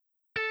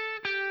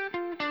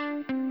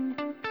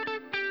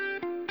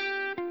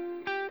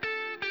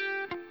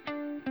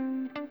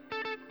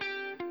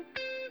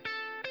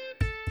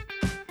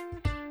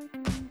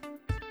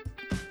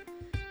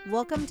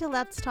Welcome to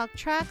Let's Talk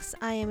Tracks.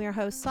 I am your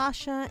host,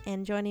 Sasha,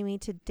 and joining me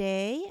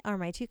today are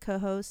my two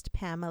co-hosts,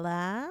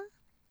 Pamela.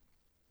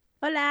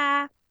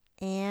 Hola.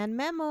 And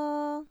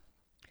Memo.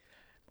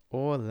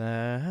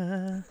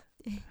 Hola.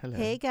 Hello.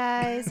 Hey,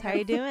 guys. How are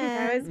you doing?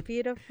 That was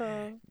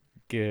beautiful.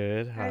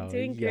 Good. How I'm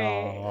doing great.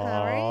 y'all?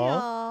 How are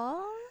y'all?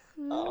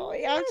 Oh,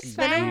 yeah, It's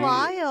been a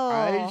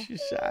while.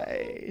 She's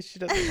shy. She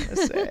doesn't want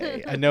to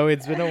say. I know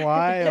it's been a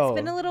while. It's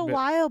been a little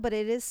while, but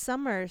it is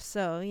summer,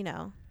 so, you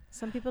know,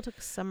 some people took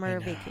summer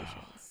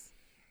vacations.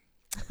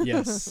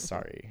 Yes,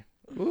 sorry.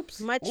 Oops.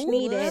 Much Oops.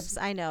 needed. Oops,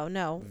 I know.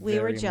 No, we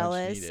Very were much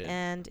jealous, needed.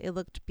 and it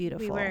looked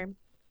beautiful. We were.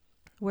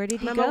 Where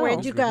did you Mama, go?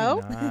 where'd you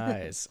go? Really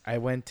nice. I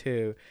went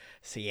to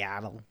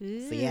Seattle.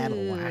 Seattle,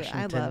 Ooh, Washington.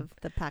 I love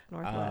the Pac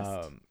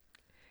Northwest.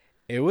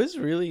 It was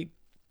really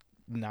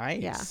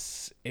nice.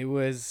 Yeah. It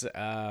was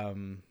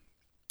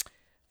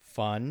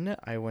fun.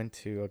 I went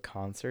to a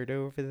concert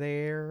over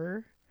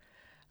there.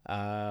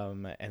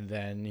 And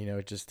then, you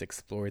know, just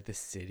explored the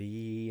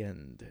city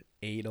and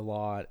ate a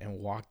lot and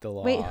walked a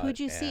lot. Wait, who'd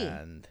you see?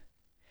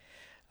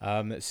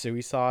 So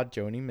we saw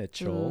Joni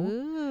Mitchell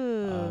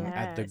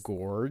at the Yes.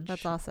 Gorge.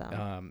 That's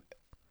awesome.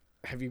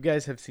 Have you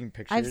guys seen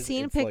pictures? I've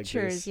seen It's like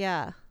pictures, this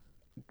yeah.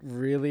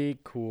 really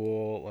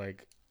cool,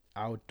 like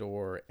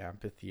outdoor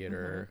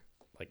amphitheater,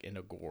 like in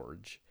a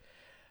gorge.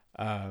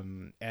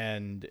 And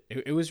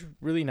it was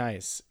really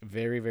nice.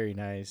 Very, very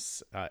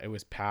nice. It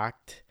was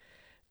packed.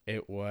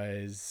 It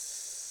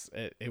was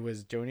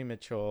Joni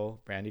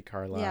Mitchell, Brandy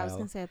Carlisle. Yeah, I was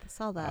gonna say I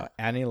saw that.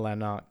 Annie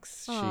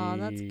Lennox. Aw,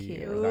 that's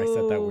cute. I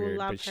said that Ooh, weird,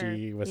 love but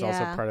she was Yeah.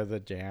 also part of the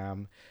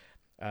jam.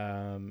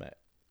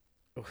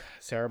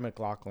 Sarah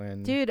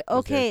McLachlan. Dude, was there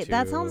okay,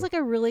 that too. sounds like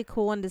a really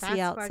cool one to see That's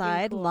fucking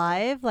outside cool.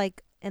 live,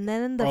 like, and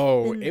then in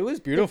the It was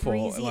beautiful.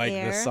 breezy Like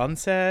air. the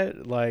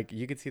sunset, like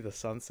you could see the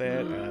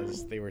sunset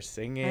as they were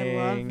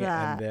singing,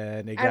 that. and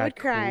then it I got would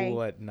cry.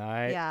 cool at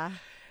night. yeah.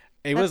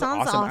 It That was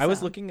sounds awesome. I was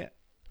awesome.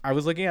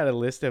 looking at a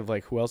list of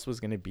like who else was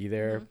going to be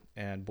there, Mhm.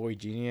 and Boy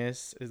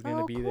Genius is going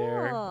to Oh, be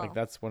there. cool. Like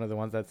that's one of the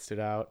ones that stood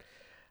out.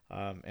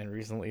 And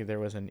recently there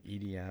was an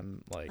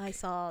EDM like I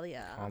saw,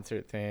 yeah.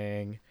 concert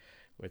thing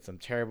with some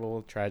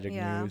terrible tragic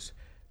Yeah. news.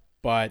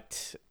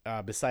 But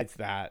besides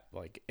that,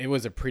 like it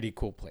was a pretty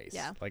cool place.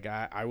 Yeah. Like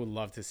I would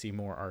love to see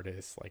more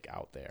artists like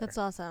out there. That's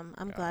awesome.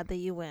 I'm Yeah. glad that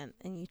you went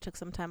and you took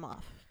some time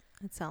off.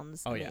 It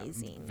sounds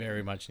amazing. Yeah,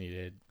 very much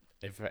needed.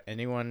 If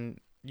anyone,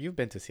 you've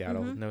been to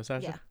Seattle, Mhm. no,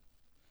 Sasha? Yeah.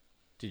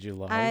 Did you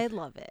love? I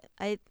love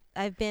it.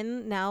 I've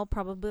been now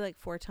probably like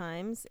 4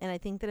 times, and I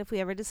think that if we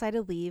ever decide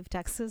to leave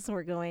Texas,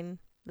 we're going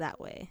that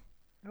way.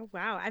 Oh,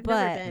 wow. I've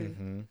But- never been.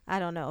 Mhm. I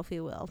don't know if we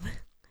will.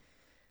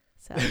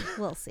 So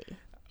we'll see.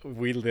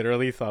 We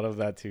literally thought of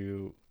that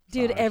too.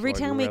 Dude, Sash, every while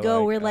time you we were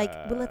go, we're like,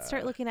 well, let's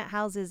start uh, looking at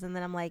houses. And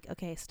then I'm like,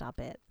 okay, stop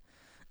it.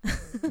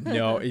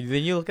 No,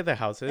 then you look at the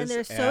houses, And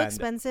they're so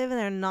expensive and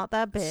they're not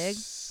that big.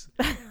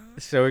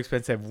 So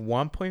expensive,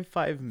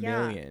 1.5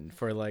 Yeah. million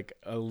for like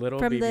a little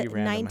From baby the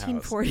random house.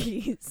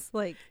 1940s.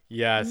 Like,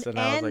 Yes, and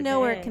I was like,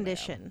 no air "Damn."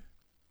 condition.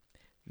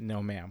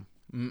 no, ma'am.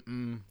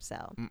 Mm-mm.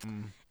 So,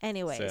 Mm-mm.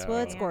 anyways, well,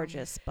 it's So-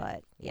 gorgeous, but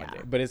One yeah.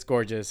 day. But it's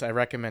gorgeous. I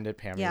recommend it,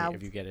 Pammy, Yeah.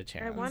 if you get a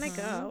chance. I want to Mhm.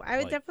 go. I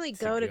would Like, definitely to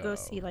go to go. go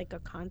see like a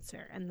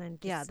concert and then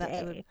just Yeah,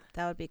 stay.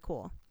 that would be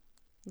cool.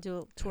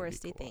 Do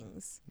touristy cool.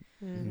 things.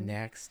 Mhm.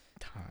 Next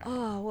time.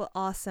 Oh, well,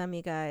 awesome,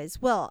 you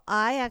guys. Well,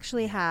 I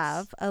actually Yes.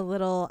 have a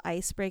little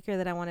icebreaker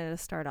that I wanted to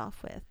start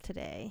off with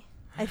today.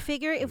 I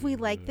figure if we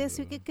like this,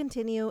 we could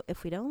continue.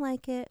 If we don't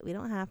like it, we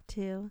don't have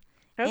to.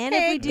 Okay, And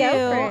if we go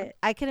for do, it.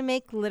 I can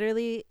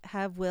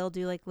have Will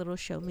do like little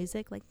show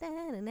music, like na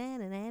na na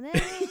na na na.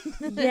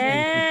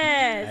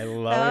 Yes. I That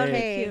love would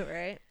it. be cute,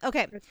 right?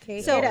 Okay.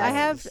 Okay. So hit I us.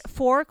 have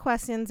 4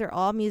 questions. They're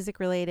all music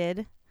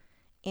related,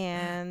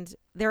 and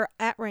they're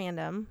at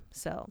random.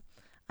 So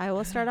I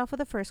will start off with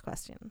the first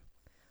question.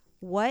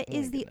 What Oh my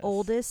is the goodness.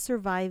 oldest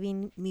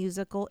surviving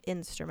musical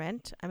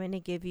instrument? I'm going to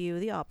give you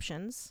the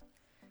options.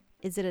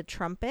 Is it a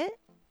trumpet,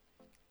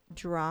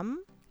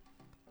 drum,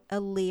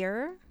 a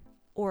lyre,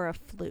 or a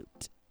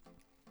flute?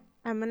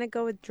 I'm going to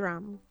go with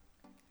drum.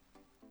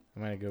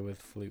 I'm going to go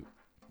with flute.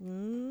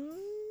 Mm,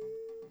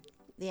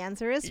 the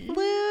answer is Eee.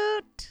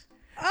 flute.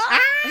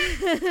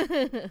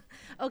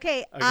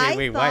 Okay, I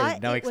wait, why?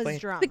 thought Now it explain. was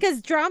drum.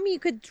 Because drum, you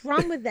could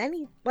drum with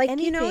any. Like,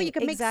 you know, Anything, you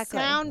can make exactly.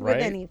 sound Right?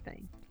 with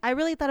anything. I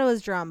really thought it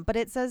was drum, but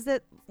it says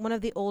that one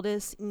of the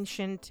oldest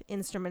ancient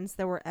instruments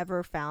that were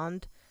ever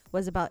found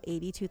was about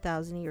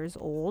 82,000 years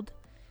old.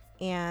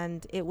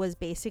 And it was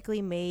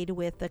basically made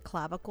with the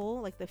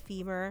clavicle, like the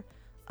femur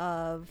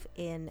of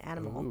an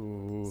animal.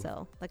 Ooh.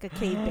 So, like a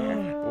cave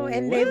bear. Oh,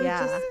 and they would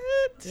Yeah.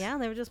 just. Yeah,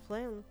 they were just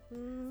playing.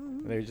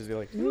 They would just be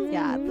like,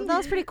 Yeah, that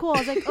was pretty cool. I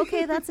was like,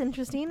 okay, that's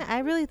interesting. I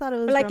really thought it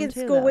was Like drum in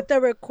too, school though. with the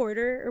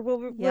recorder, or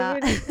what Yeah.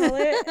 would you call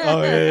it?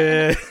 oh,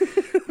 yeah.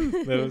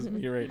 That was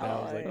me right now.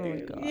 I was like, Oh my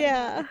God.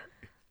 Yeah.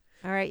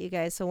 All right, you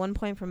guys. So 1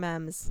 point for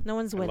Mems. No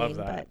one's I love winning,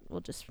 that. but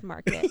we'll just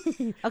mark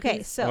it.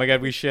 Okay, so Oh my god,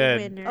 we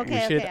should. winner.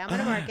 okay, we should, I'm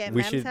gonna mark it.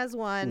 we Mems should has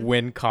one.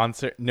 win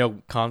concert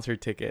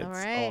tickets. All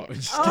right. Oh,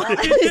 just Oh,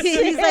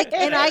 kidding. he's like,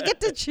 and I get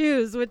to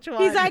choose which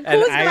one. He's like, And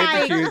who's I get to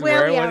mine? choose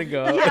where I want to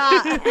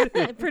William. go.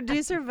 yeah,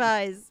 producer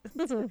Vice.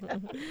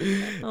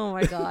 Oh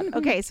my god.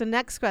 Okay, so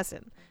next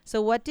question.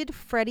 So what did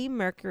Freddie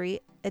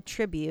Mercury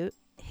attribute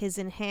his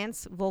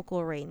enhanced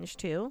vocal range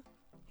to?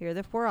 Here are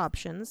the 4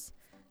 options: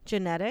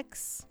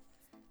 genetics,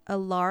 a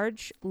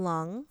large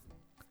lung,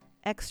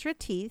 extra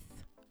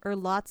teeth, or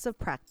lots of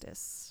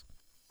practice.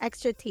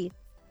 Extra teeth.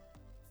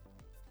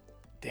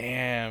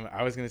 Damn,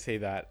 I was gonna say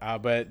that,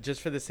 but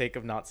just for the sake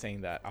of not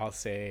saying that, I'll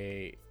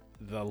say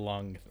the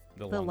lung.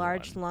 The lung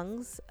large one.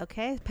 lungs.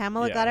 Okay,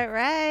 Pamela Yeah. got it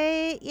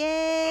right.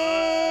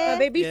 Yay! But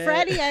baby Yeah.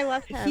 Freddie, I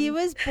love him. He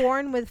was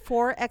born with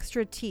 4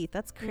 extra teeth.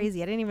 That's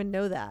crazy. I didn't even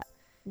know that.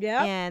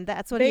 Yep. And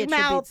that's what Big he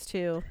attributes mouth.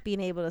 to being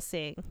able to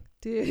sing.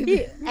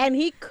 Dude. And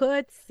he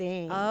could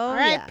sing. Oh, All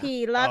right, yeah.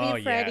 P. Love Oh,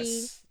 you, Freddie.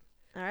 yes.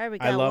 All right, we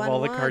got I love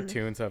all the 1-1.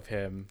 cartoons of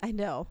him. I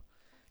know.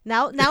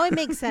 Now it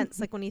makes sense,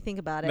 like when you think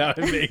about it. Now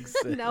it makes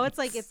sense. Now it's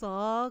like it's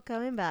all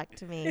coming back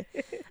to me.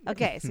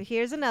 Okay, so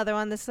here's another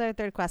one. This is our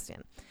third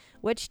question.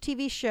 Which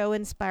TV show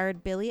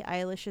inspired Billie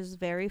Eilish's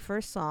very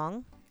first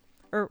song,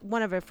 or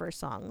one of her first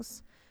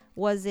songs?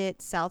 Was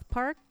it South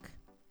Park,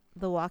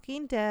 The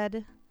Walking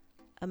Dead,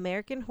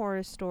 American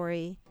Horror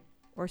Story,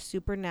 or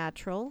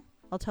Supernatural?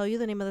 I'll tell you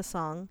the name of the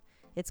song.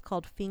 It's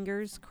called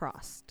Fingers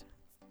Crossed.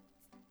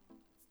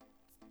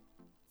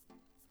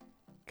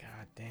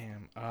 God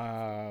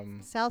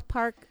damn. South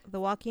Park, The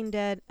Walking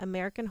Dead,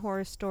 American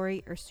Horror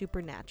Story, or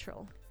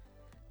Supernatural?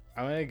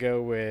 I'm gonna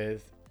go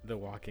with The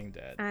Walking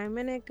Dead. I'm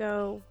going to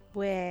go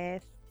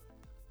with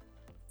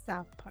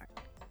South Park.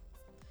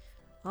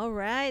 All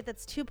right,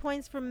 that's 2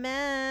 points for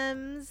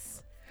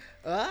Mems.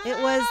 Ah!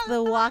 It was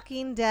The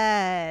Walking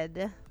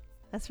Dead.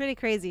 That's pretty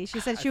crazy. She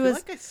said she was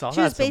Like I saw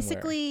she was that somewhere.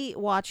 basically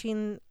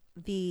watching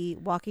the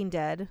Walking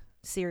Dead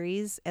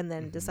series and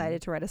then Mhm.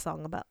 decided to write a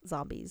song about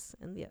zombies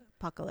and the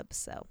apocalypse.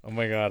 So Oh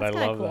my god, That's I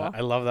kinda love that. cool.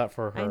 I love that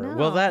for I her.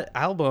 Well, know. that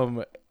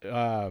album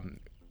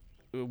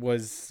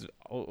was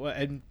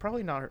and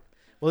probably not her.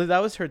 Well, that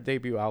was her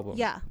debut album.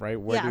 Yeah. Right.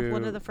 Yeah,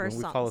 one of the first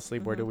When we fall songs.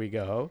 asleep, where do Mhm. we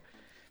go?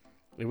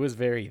 It was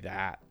very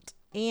that.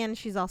 and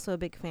she's also a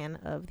big fan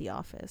of The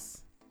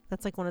Office.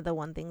 That's like one of the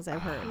one things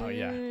I've heard. Oh,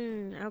 yeah.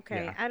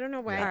 Okay. Yeah. I don't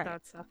know why Yeah. I Alright.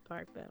 thought South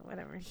Park, but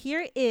whatever.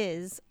 Here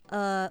is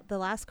the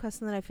last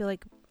question that I feel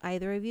like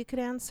either of you could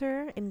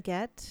answer and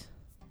get.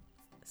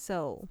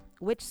 So,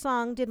 which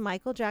song did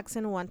Michael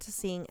Jackson want to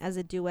sing as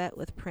a duet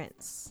with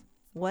Prince?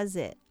 Was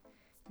it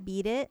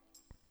Beat It,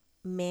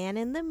 Man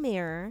in the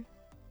Mirror,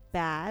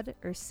 Bad,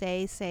 or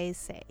Say, Say,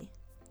 Say?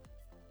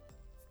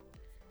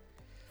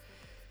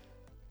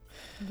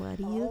 What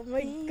do you Oh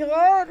my think?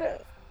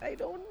 god. I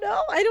don't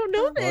know. I don't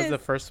know What was this. the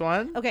first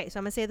one? Okay, so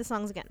I'm going to say the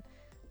songs again.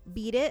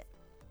 Beat It,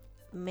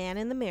 Man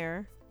in the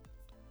Mirror,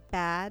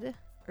 Bad,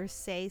 or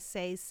Say,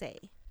 Say, Say?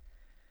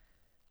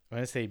 I'm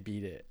gonna say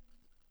Beat It.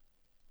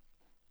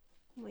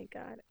 Oh my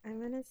god. I'm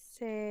going to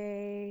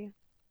say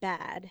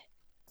bad.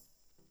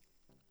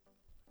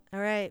 All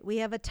right, we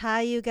have a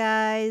tie, you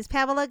guys.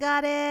 Pamela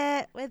got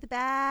it with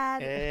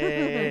Bad.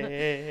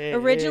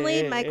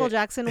 Originally, Michael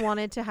Jackson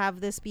wanted to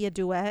have this be a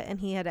duet, and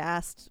he had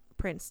asked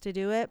Prince to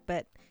do it,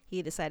 but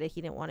he decided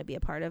he didn't want to be a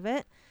part of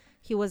it.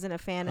 He wasn't a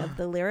fan of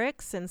the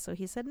lyrics, and so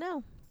he said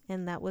no.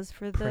 And that was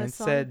for the Prince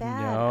song said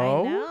Bad. no?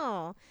 I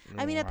know.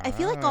 I mean, I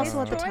feel like also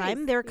at the Wow.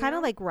 time, they were Choice, kind you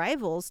of know? like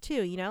rivals,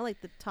 too, like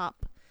the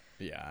top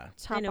Yeah.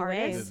 In a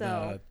way. artists. The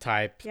So,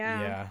 type. Yeah.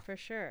 Yeah. for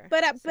sure.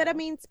 But I So,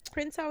 mean,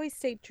 Prince always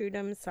stayed true to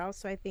himself,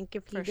 so I think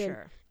if he for didn't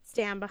sure.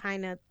 stand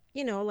behind a,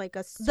 like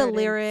a certain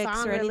lyrics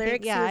song or anything,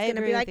 lyrics, yeah, he was I gonna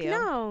agree be with like,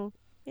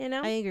 you.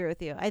 no, I agree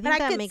with you. I think But I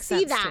that could makes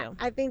see sense, that. too.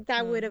 I think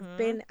that would Mhm. have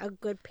been a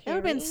good That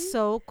pairing. would have been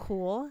so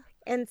cool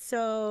And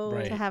so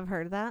Right. to have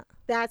heard that.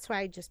 that's why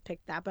I just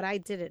picked that, but I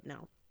didn't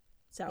know.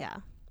 So Yeah.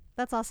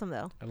 That's awesome,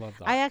 though. I love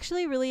that. I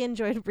actually really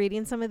enjoyed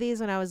reading some of these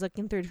when I was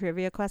looking through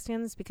trivia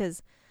questions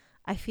because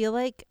I feel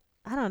like,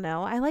 I don't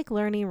know, I like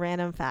learning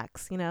random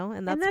facts, and that's,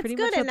 and that's pretty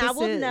good. much And what I this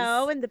will is.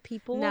 know, and the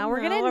people Now will we're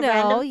going know to a know,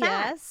 random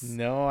fact. yes.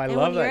 No, I and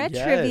love when you're that.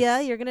 at trivia,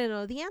 yes. you're going to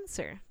know the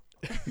answer.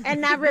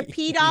 And now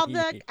repeat all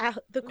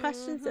the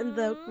questions and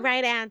the Mhm.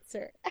 right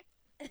answer.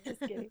 Just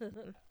kidding.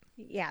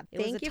 Yeah, It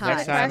was thank a you tie. for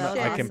Next the time That was I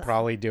can questions. awesome.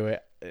 probably do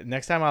it.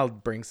 Next time I'll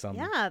bring some.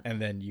 Yeah. And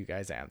then you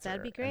guys answer.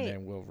 That'd be great. And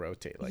then we'll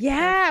rotate. Like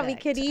Yeah, we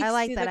Perfect. could each I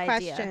like do that the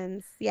idea.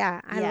 questions.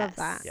 Yeah, I love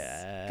that.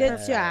 Yes.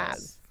 Good job.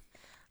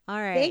 All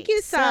right. Thank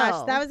you, Sash.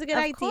 So, That was a good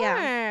of idea.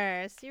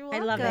 course. You're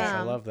welcome. I love it. Yes,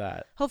 I love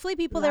that. Hopefully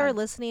people that are Love.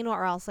 listening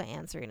are also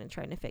answering and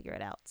trying to figure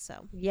it out.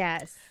 So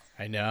Yes.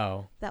 I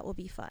know. that will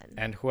be fun.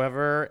 And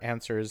whoever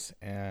answers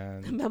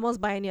and Memo's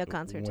buying you a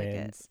concert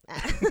wins.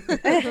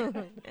 ticket.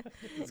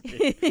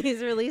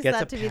 He's released Gets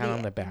that a to be pat the,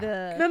 on the back.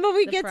 Remember,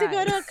 we the get to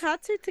go to a prize.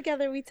 concert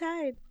together. We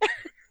tied.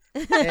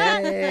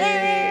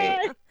 Hey.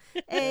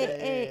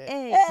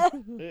 Hey.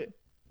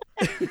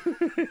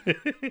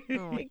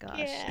 Oh my gosh.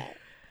 Yeah.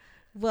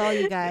 Well,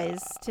 you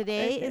guys,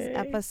 today is Okay.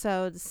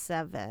 episode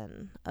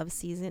 7 of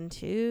season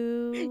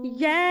 2.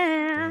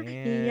 Yeah.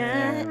 Damn.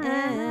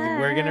 Yeah.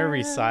 We're gonna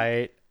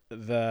recite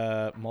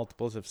the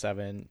multiples of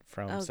 7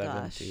 from Oh, 7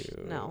 gosh,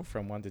 to no.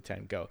 from 1 to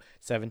 10. Go.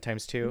 7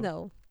 times 2.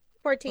 No,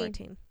 14.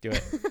 14. Do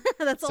it.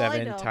 That's all I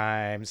 7 know.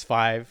 times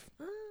 5.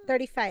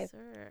 35.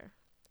 Sir.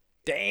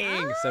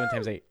 Dang. 7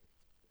 times 8.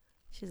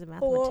 She's a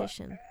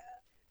mathematician.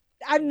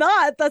 I'm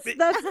not. That's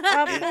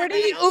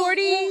 40.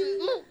 40.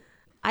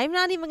 I'm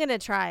not even going to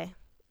try.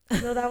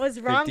 No, that was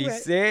wrong.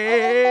 56.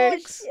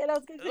 Oh, shit. I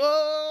was gonna say,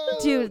 Oh,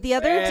 Dude, the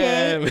other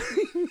day,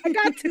 damn. I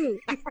got 2.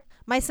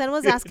 my son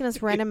was asking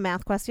us random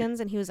math questions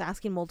and he was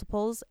asking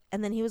multiples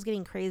and then he was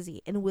getting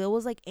crazy. And Will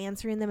was like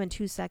answering them in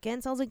 2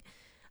 seconds. I was like,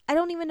 I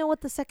don't even know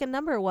what the second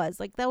number was.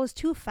 Like, that was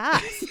too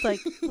fast. Like,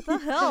 what the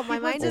hell? My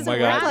mind Oh doesn't my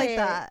work God. like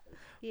that.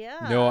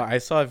 Yeah. No, I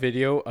saw a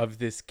video of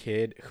this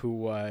kid who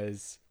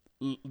was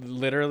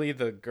literally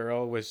the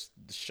girl was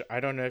I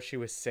don't know if she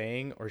was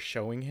saying or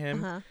showing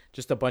him Uh-huh.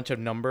 just a bunch of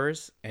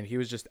numbers and he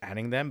was just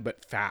adding them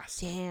but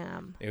fast.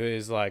 Damn. It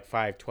was like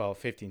 5, 12,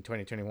 15,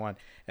 20, 21.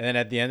 And then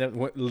at the end of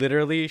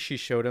literally she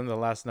showed him the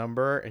last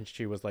number and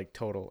she was like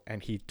total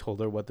and he told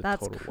her what the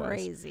That's total was.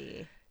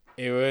 crazy.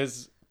 It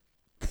was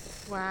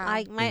Wow.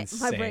 My brain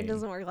Insane.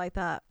 doesn't work like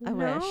that. I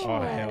No. wish.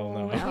 Oh, hell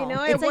no. You know,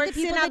 No. it It's like the works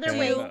in people that other do-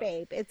 ways,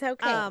 babe. It's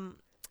okay.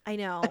 I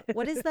know.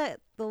 What is that?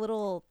 The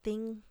little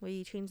thing where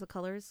you change the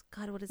colors?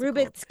 God, what is it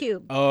Rubik's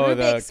Cube. oh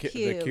Rubik's the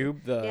Cube.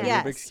 cube, the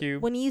Yeah. Rubik's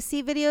Cube. When you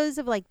see videos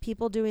of like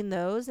people doing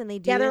those and they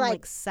do Yeah, it they're in like-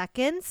 like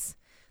seconds,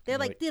 they're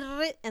like,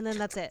 and then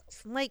that's it.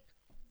 I'm like,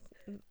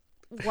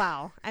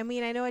 wow. I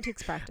mean, I know it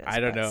takes practice. I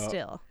don't but know.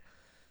 Still,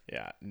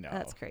 Yeah, no.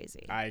 that's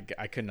crazy. I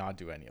could not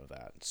do any of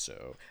that.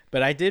 So,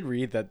 but I did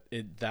read that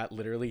that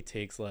literally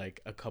takes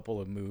like a couple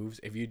of moves.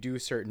 If you do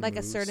certain Like a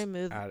moves certain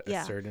move. at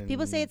Yeah. a certain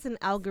People say it's an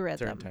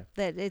algorithm time.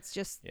 that it's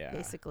just Yeah.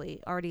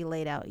 basically already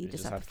laid out. You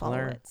just have to to follow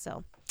learn. it.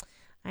 So,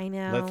 I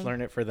know. Let's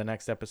learn it for the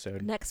next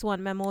episode. Next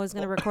one, Memo is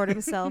going to record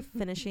himself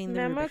finishing the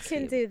Memo Rubik's can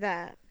Cube. do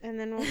that, and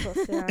then we'll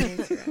post it on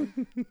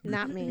Instagram.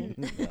 Not me.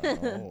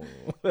 No.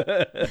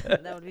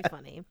 That would be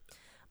funny.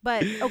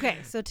 But okay,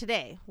 so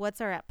today, what's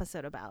our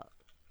episode about?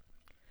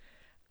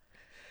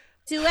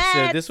 Duet.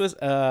 So this was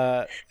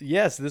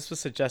this was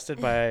suggested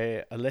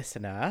by a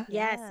listener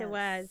Yes, it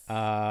was.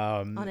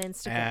 on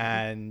Instagram.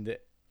 and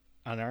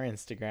on our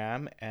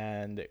Instagram,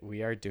 and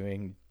we are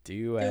doing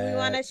duets. Do we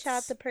want to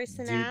shout the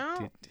person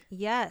out?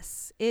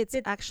 Yes, it's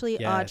Did- actually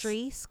Yes.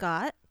 Audrey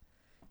Scott.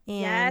 And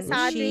Yes,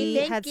 Audrey, she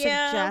thank had you.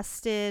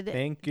 suggested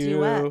Thank you.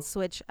 duets,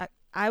 which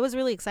I was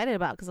really excited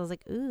about because I was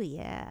like, ooh,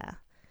 yeah,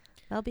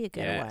 that'll be a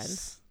good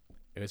Yes.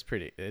 It was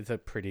pretty. It's a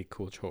pretty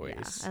cool one.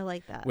 choice. Yeah, I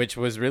like that. Which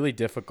was really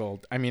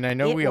difficult. I mean, I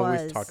know It we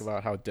always was. talk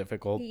about how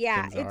difficult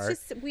Yeah, things it's are,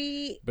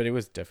 just but it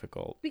was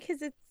difficult.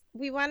 because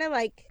we want to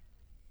like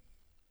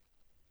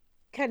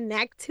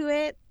connect to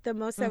it the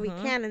most that we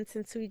Mhm. can, and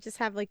since we just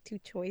have like 2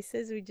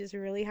 choices, we just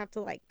really have to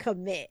like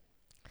commit,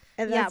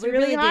 and Yeah, that's we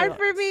really really hard do.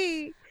 for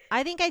me.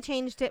 I think I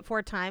changed it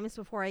 4 times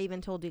before I even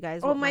told you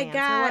guys Oh what my my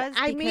god,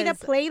 answer was. I made a because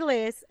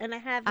playlist and I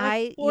had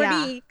like 40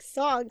 yeah.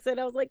 songs, and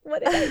I was like,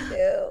 what did I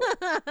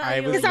do? I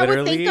You're was Because I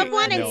would think literally- of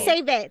one and no.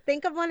 save it.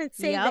 Think of one and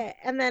save Yep. it,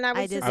 and then I was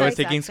I did just I the was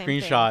like, taking exact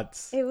same thing.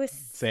 screenshots. it was.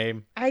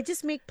 Same. I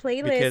just make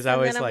playlists, Because I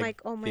and was then I'm like,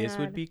 like, oh my this god,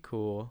 would be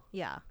cool.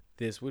 Yeah.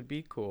 This would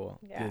be cool.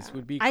 This Yeah.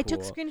 would be cool. I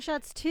took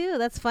screenshots too.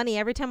 That's funny.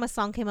 Every time a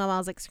song came up, I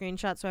was like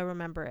screenshot so I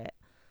remember it,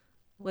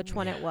 which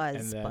one it and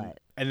was. then, But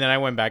and then I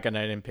went back and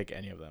I didn't pick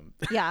any of them.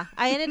 yeah,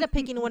 I ended up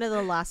picking one of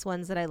the last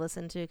ones that I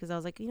listened to because I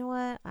was like, you know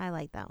what, I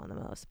like that one the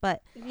most.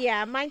 But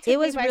yeah, mine took It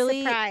was me by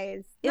really-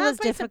 surprise. it Not was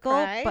by difficult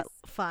surprise, but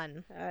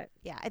fun. but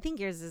Yeah, I think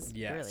yours is really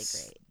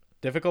Yes. great.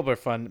 Difficult but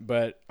fun.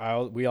 But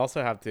we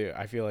also have to.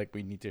 I feel like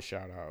we need to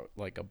shout out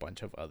like a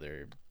bunch of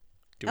other.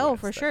 Oh,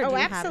 duets for that sure. we Do oh,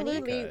 you did have any?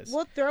 absolutely. because-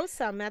 We'll throw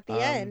some at the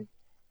end,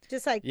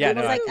 just like Yeah, I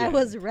no, was at like, the I end.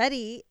 was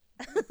ready.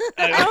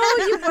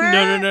 oh, you were.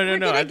 No. We're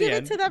gonna At the give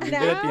end. it to them We now.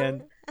 do at the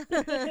end.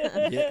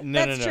 Yeah,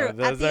 no, That's no, true. no. At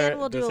Those the are, end,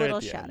 we'll do those a are at little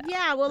the shout end. out.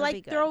 Yeah, we'll That'd be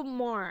like good. throw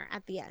more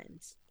at the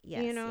end.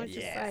 Yes, You know, yes, it's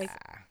just Yeah. like,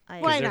 I Why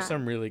Because there's not?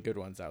 some really good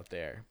ones out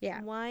there.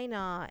 yeah. Why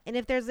not? And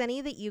if there's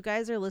any that you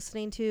guys are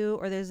listening to,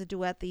 or there's a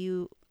duet that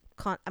you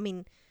I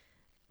mean,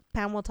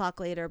 Pam will talk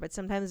later, but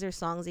sometimes there's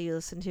songs that you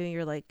listen to and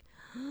you're like,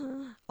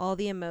 all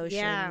the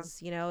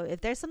emotions. You know,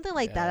 if there's something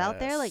like that out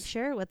there, like Yes.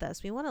 share it with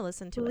us. We want to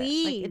listen to it. Like,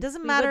 Please, it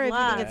doesn't we matter would if you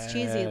think love. it's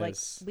cheesy. Like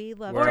Yes. we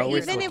love We're Or to hear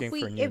always it. even looking if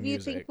we for new if you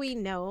think music. we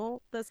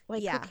know this,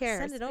 like Yeah, who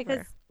cares? send it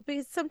over.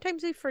 Because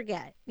sometimes we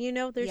forget. You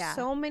know, there's Yeah.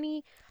 so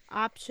many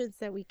options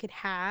that we could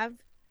have.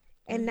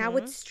 And now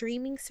with Mhm.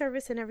 streaming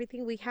service and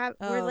everything we have,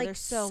 we're Oh, like there's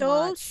so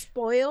so much.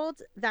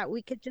 spoiled that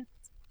we could just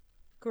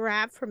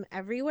grab from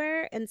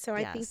everywhere. And so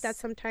I think that Yes.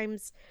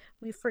 sometimes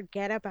we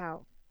forget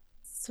about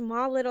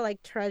small little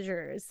like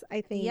treasures,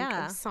 I think,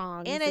 Yeah. of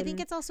songs. And I think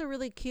it's also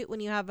really cute when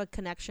you have a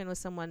connection with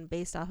someone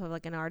based off of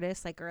like an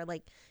artist, like, or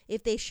like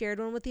if they shared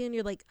one with you and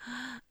you're like,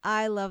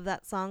 I love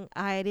that song.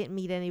 I didn't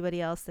meet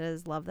anybody else that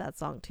has loved that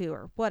song too,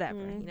 or whatever,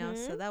 you know?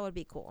 So Mhm. that would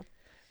be cool.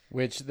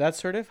 Which that's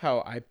sort of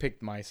how I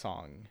picked my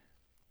song.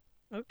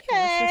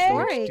 Okay. What's the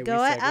story? Do we Go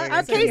segue ahead.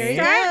 into Okay, me?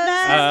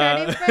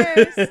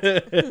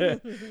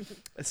 start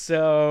first.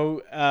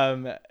 So,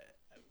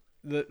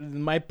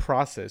 my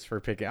process for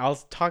picking, I'll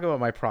talk about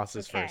my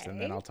process first, and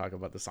then Okay. I'll talk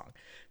about the song.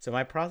 So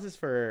my process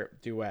for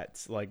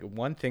duets, like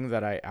one thing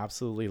that I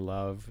absolutely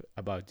love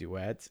about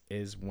duets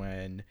is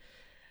when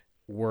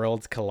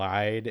worlds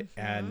collide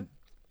and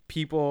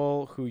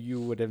people who you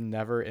would have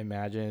never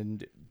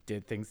imagined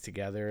did things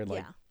together,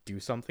 like Yeah. do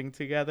something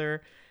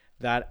together.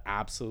 That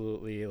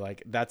absolutely,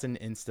 like, that's an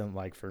instant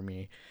like for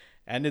me.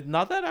 And it's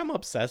not that I'm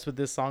obsessed with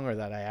this song or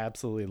that I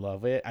absolutely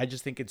love it. I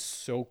just think it's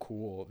so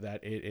cool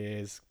that it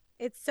is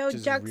It's so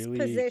just really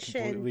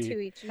juxtaposition completely, to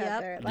each Yep.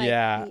 other.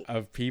 yeah,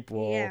 of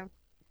people, Yeah.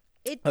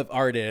 of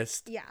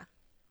artists, Yeah.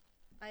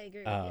 I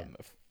agree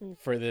with you.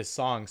 for this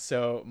song.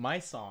 So my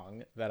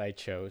song that I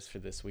chose for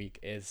this week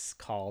is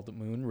called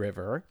Moon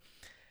River.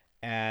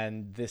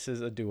 And this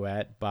is a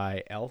duet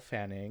by Elle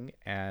Fanning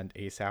and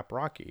A$AP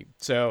Rocky.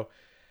 So,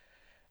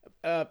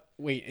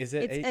 wait, is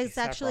it It's A$AP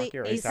actually Rocky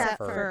or A$AP Ferg?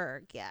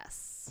 Ferg.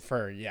 Yes.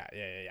 Ferg, yeah,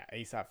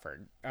 A$AP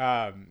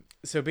Ferg.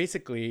 So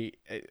basically,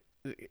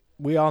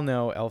 we all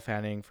know Elle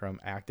Fanning from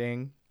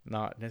acting,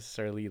 not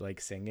necessarily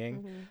like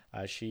singing.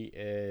 She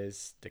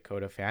is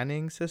Dakota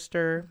Fanning's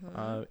sister.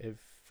 If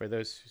for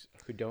those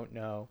who don't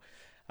know,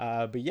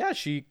 but yeah,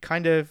 she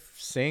kind of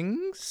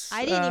sings.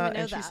 I didn't even know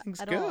and she that sings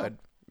at good.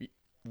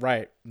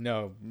 Right?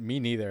 No, me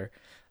neither.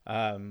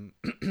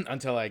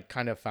 Until I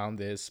kind of found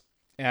this,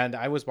 and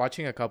I was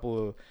watching a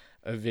couple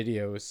of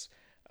videos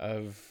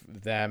of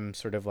them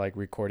sort of like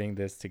recording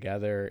this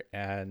together,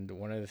 and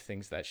one of the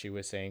things that she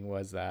was saying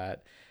was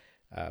that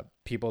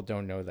people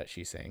don't know that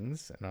she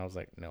sings, and I was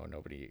like, no,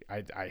 nobody.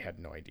 I had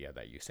no idea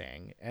that you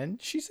sang, and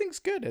she sings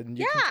good, and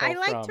you can I tell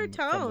liked her from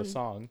tone. the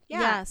song.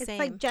 Yeah, it's same.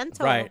 like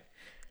gentle. Right.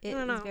 It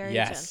don't is know. very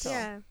Yes. gentle.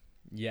 Yeah.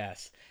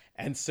 Yes.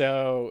 And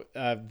so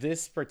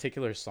this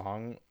particular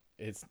song,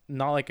 it's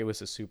not like it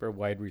was a super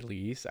wide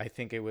release. I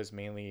think it was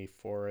mainly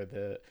for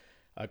the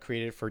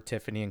created for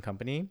Tiffany and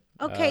Company.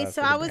 Okay, so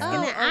for the I was brand.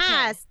 gonna Oh, okay.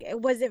 ask,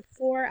 was it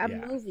for a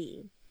Yeah.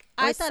 movie?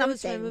 I or thought it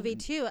was from a something? movie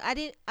too. I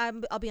didn't.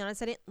 I'll be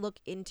honest. I didn't look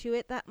into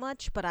it that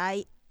much, but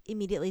I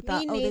immediately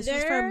thought, Me "Oh, this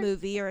was for a neither.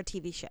 movie or a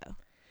TV show."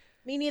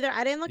 Me neither.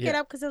 I didn't look it Yeah.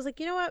 up because I was like,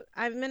 you know what?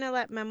 I'm gonna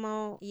let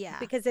Memo. Yeah.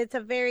 Because it's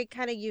a very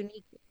kind of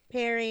unique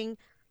pairing,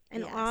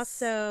 and Yes.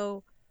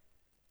 also,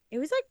 it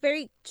was like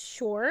very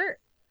short,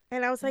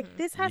 and I was like,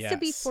 this has to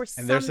be Yes. for And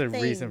something. there's a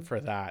reason for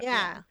that.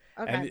 Yeah.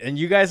 Okay. And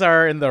you guys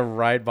are in the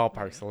right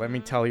ballpark. So let me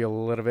tell you a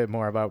little bit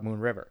more about Moon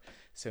River.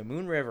 So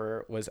Moon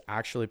River was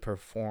actually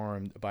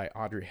performed by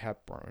Audrey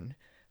Hepburn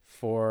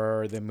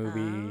for the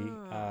movie,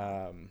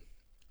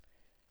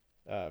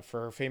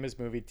 for her famous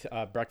movie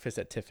Breakfast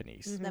at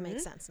Tiffany's. That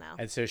makes sense now.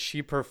 And so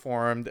she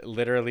performed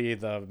literally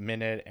the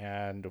minute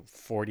and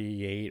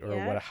 48 or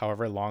Yeah.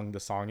 however long the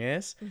song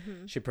is.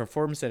 She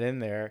performs it in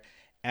there.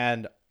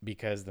 And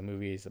because the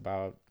movie is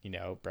about,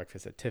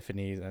 Breakfast at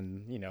Tiffany's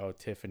and,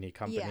 Tiffany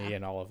Company Yeah.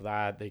 and all of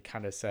that, they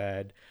kind of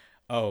said,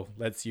 oh,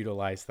 let's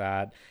utilize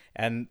that.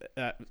 And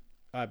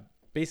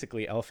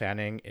basically, Elle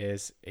Fanning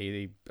is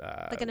a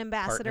Like an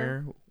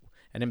ambassador?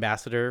 an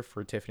ambassador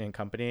for Tiffany and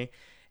Company.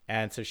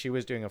 And so she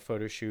was doing a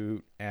photo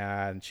shoot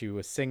and she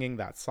was singing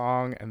that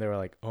song. And they were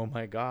like, oh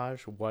my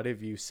gosh, what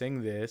if you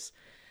sing this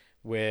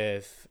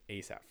with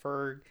A$AP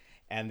Ferg?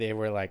 And they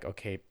were like,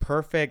 okay,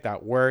 perfect,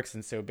 that works.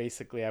 And so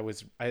basically I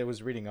was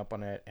reading up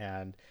on it,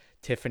 and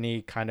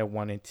Tiffany kind of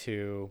wanted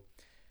to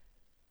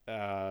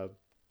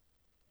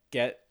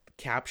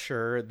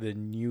capture the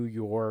New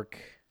York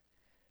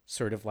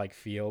sort of like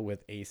feel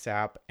with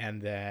A$AP,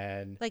 and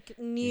then Like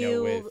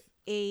new with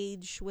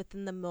age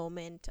within the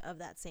moment of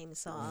that same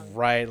song.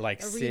 right,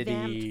 like A revamped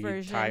city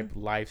version. type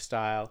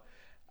lifestyle.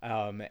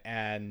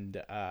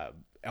 And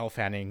Elle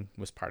Fanning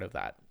was part of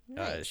that.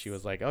 Nice. She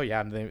was like, oh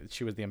yeah, and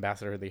she was the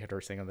ambassador. They had her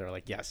sing, and they were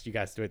like, yes, you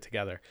guys do it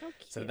together. How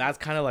So cute. that's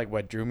kind of like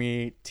what drew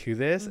me to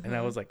this, and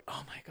I was like,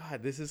 oh my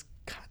god, this is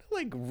kind of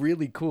like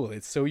really cool.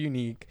 It's so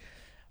unique.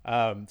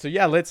 So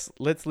yeah, let's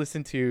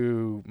listen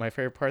to my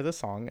favorite part of the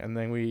song, and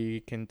then we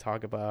can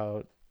talk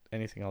about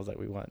anything else that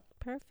we want.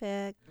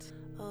 Perfect.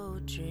 Oh,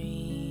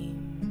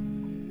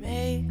 dream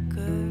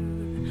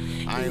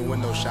maker. I ain't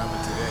window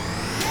shopping today.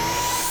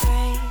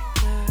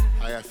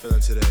 How y'all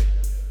feeling today?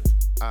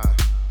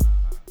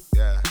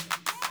 Yeah.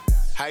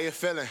 How you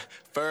feeling?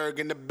 Ferg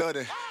in the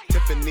building.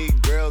 Tiffany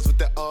girls with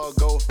the all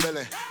gold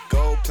feeling.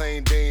 Gold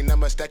plain Jane,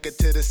 I'ma stack it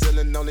to the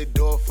ceiling. Only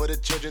do it for the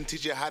children.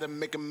 Teach you how to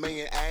make a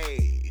million.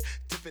 Ayy.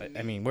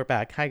 I mean, we're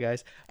back. Hi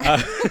guys.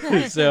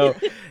 So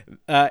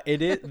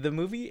the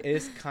movie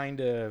is kind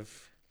of,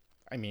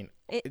 I mean,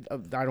 I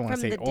don't want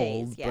to from say the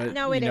days, old, yeah. but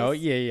No, it is.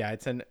 yeah.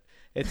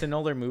 It's an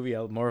older movie,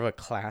 more of a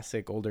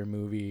classic older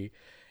movie.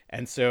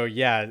 And so,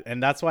 yeah,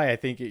 and that's why I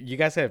think you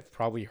guys have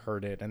probably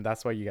heard it, and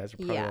that's why you guys are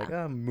probably like,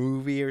 a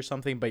movie or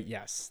something. But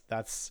yes,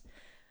 that's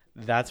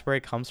where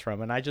it comes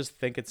from, and I just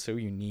think it's so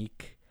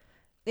unique.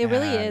 It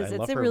really And is. I It's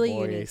love a her really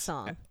unique voice.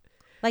 song.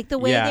 Like the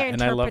way Yeah, they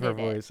and I love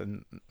interpreted her it. voice,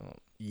 and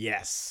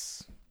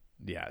yes,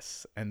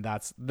 and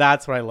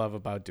that's what I love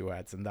about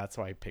duets, and that's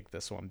why I picked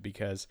this one,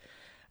 because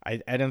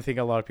I don't think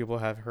a lot of people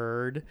have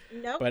heard,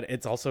 Nope. but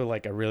it's also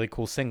like a really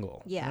cool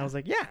single. And Yeah. I was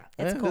like, yeah,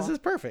 It's this cool. is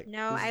perfect.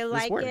 No, This- I this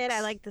like it. I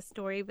works. like the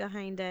story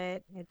behind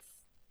it. It's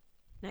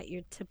not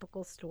your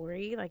typical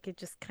story. Like it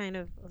just kind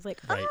of was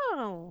like, Right.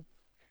 oh,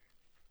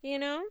 you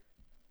know,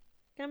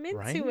 I'm into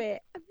Right?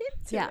 it. I'm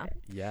into Yeah. it.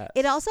 Yes.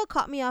 It also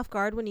caught me off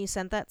guard when you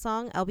sent that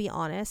song. I'll be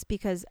honest,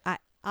 because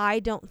I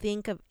don't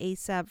think of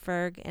ASAP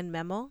Ferg and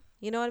Memo.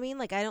 You know what I mean?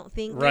 Like I don't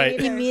think Right.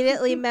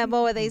 immediately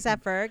Memo with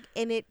ASAP Ferg,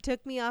 and it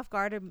took me off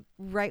guard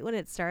right when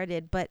it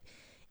started. But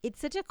it's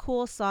such a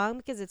cool song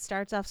because it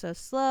starts off so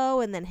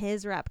slow, and then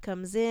his rap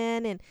comes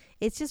in, and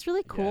it's just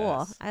really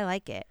cool. Yes. I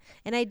like it,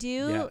 and I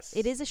do. Yes.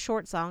 It is a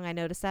short song. I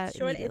noticed that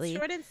Short, immediately. it's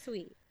short and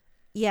sweet.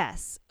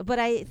 Yes, but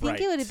I think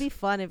it would Right. be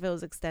fun if it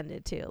was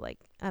extended too. Like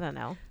I don't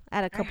know,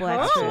 add a couple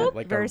hope. extra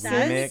Like a verses.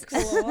 remix.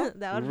 Cool.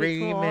 That would be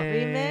cool.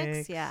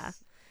 Remix, yeah.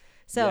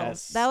 So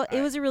Yes,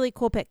 it was a really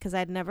cool pick because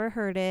I'd never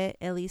heard it,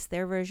 at least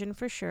their version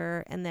for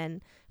sure. And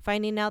then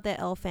finding out that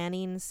Elle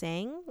Fanning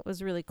sang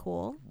was really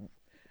cool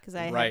because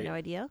I had Right. no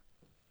idea.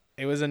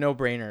 It was a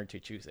no-brainer to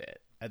choose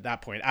it at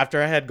that point.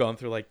 After I had gone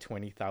through like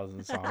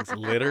 20,000 songs,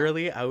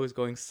 literally, I was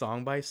going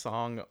song by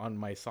song on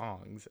my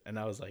songs, and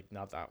I was like,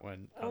 not that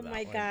one. not Oh that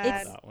my one, God. not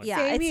It's that one. yeah,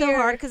 Same it's so here.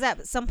 hard because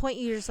at some point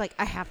you're just like,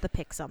 I have to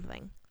pick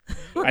something.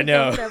 I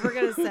know. I'm never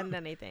gonna send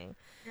anything.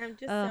 I'm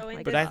just Oh so my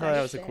into But I gosh. thought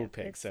that was a shit. cool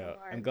pick, It's so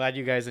I'm hard. glad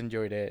you guys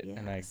enjoyed it,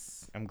 and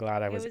Yes. I'm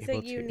glad I It was, was able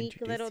a to unique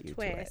introduce little you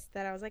to it. twist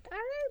that I was like, all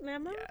right,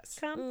 Memo, Yes.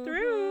 come Mhm.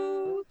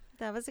 through.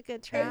 That was a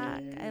good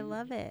track. I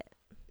love it.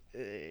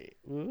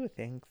 Ooh,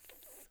 thanks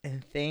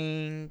and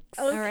thanks.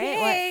 Okay. All right.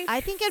 Well, I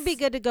think it'd be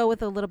good to go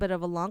with a little bit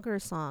of a longer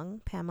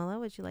song. Pamela,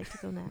 would you like to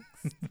go next?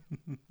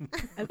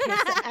 Okay,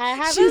 so I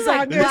have She's a like,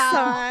 longer wow.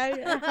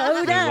 song. Hold I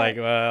was up. like,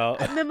 well,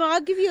 Memo,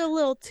 I'll give you a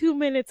little 2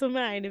 minutes of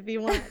mine if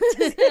you want.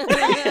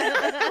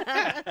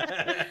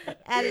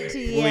 Add it to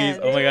the please. end.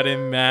 Oh my God,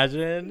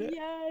 imagine.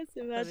 Yes,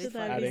 be imagine that'd be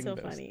adding so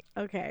those. funny.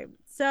 Okay,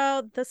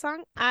 so the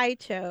song I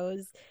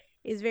chose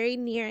is very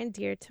near and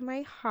dear to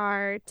my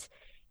heart.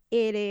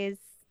 It is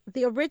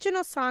the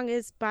original song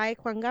is by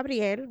Juan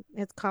Gabriel.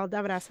 It's called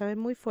Abrázame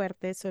Muy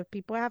Fuerte. So if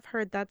people have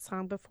heard that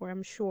song before,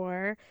 I'm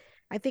sure.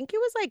 I think it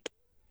was like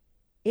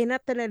in a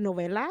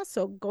telenovela.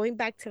 So going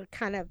back to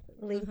kind of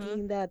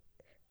linking the,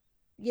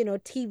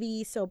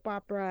 TV soap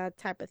opera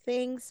type of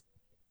things.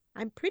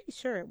 I'm pretty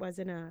sure it was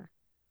in a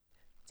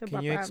soap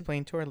Can you opera.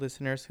 explain to our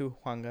listeners who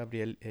Juan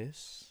Gabriel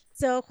is?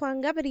 So Juan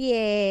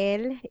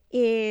Gabriel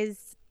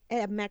is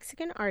a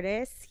Mexican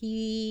artist.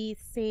 He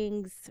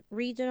sings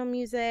regional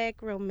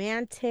music,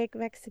 romantic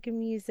Mexican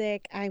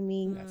music. I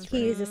mean, That's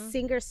he is a right.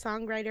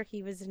 singer-songwriter.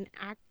 He was an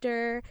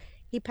actor.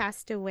 He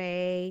passed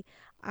away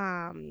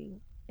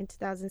in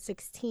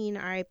 2016.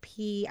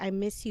 R.I.P. I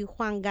miss you,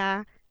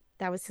 Juanga.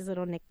 That was his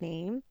little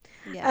nickname.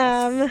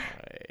 Yes.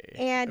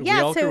 And we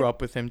yeah, all so grew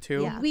up with him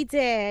too. Yeah. we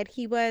did.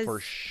 He was For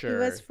He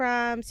was sure.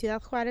 from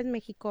Ciudad Juarez,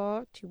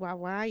 Mexico,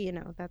 Chihuahua.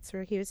 That's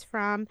where he was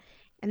from.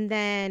 And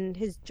then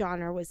his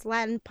genre was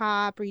Latin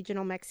pop,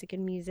 regional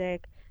Mexican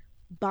music,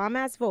 bomb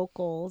ass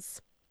vocals.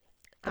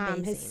 His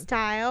Amazing.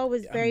 style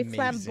was very Amazing.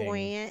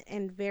 flamboyant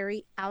and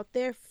very out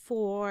there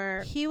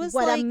for He was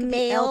what like a the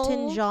male...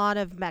 Elton John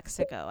of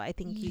Mexico, I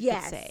think you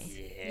Yes. could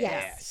say.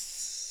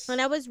 Yes.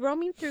 And I was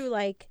roaming through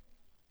like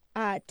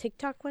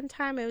TikTok one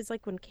time. It was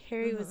like when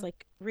Harry was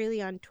like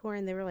really on tour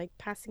and they were like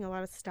passing a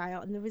lot of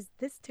style. And there was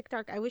this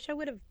TikTok, I wish I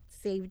would have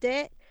saved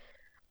it,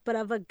 but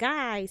of a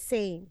guy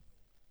saying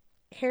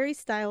Harry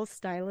Styles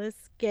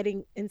stylist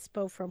getting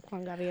inspo from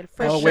Juan Gabriel.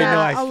 For Oh sure. wait,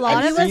 no, A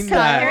lot I've of us seen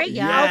that. comparing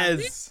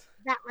outfits. Yes.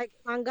 That like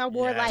Juan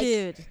wore Yes. like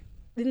Dude.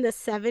 in the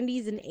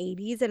 70s and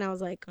 80s. And I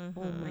was like, oh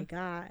my Mhm.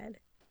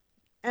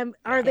 God.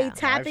 Are they Yeah.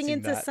 tapping seen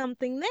into that.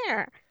 something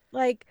there?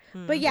 Like,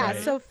 but yeah,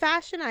 Right. so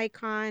fashion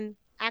icon,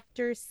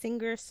 actor,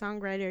 singer,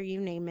 songwriter, you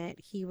name it.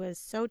 He was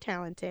so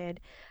talented.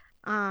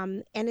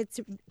 And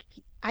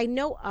I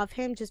know of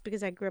him just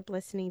because I grew up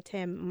listening to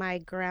him. My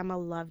grandma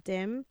loved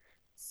him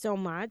so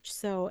much.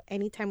 So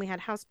anytime we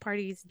had house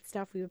parties and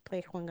stuff, we would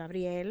play Juan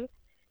Gabriel.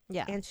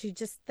 Yeah. And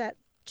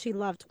she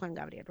loved Juan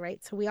Gabriel,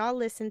 right? So we all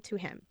listened to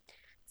him.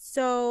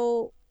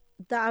 So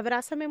the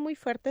Abrázame Muy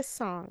Fuerte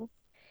song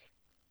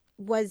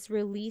was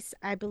released,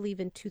 I believe,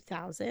 in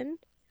 2000.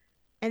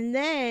 And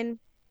then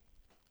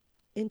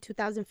in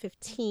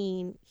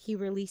 2015, he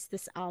released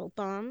this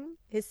album,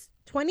 his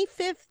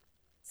 25th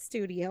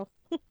studio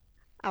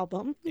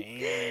album,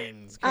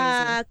 Damn.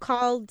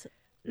 called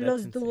That's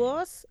Los insane.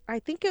 Duos. I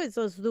think it was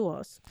Los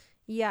Duos.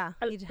 Yeah.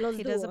 Los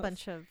He does a Duos.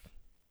 bunch of.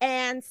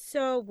 And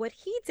so what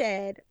he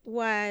did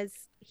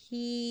was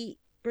he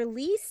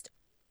released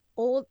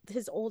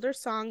his older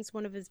songs,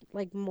 one of his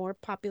like more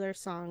popular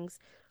songs,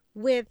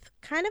 with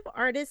kind of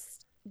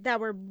artists that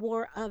were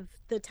more of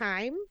the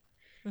time.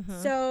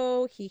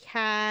 So he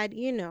had,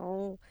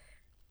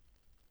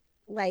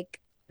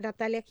 like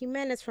Natalia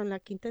Jimenez from La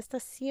Quinta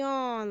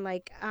Estación,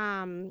 like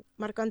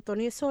Marco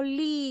Antonio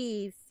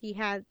Solís. He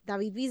had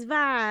David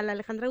Bisbal,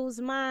 Alejandra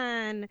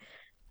Guzman,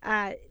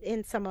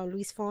 in some of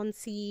Luis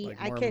Fonsi.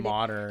 Like I more could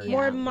modern. Yeah.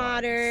 more ones.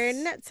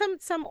 modern,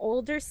 some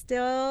older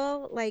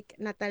still, like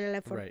Natalia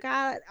Right.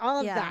 Lafourcade, all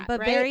of Yeah, that, but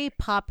right? very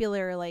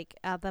popular like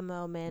at the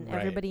moment. Right.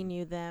 Everybody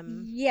knew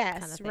them. Yes,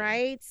 kinda thing.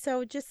 right?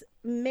 So just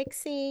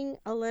mixing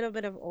a little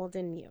bit of old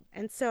and new.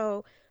 And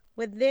so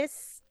when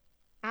this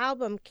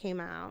album came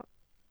out,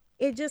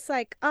 it just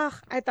like, oh,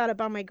 I thought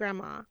about my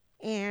grandma.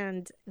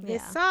 And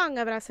this Yeah. song,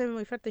 Abrázame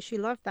Muy Fuerte, she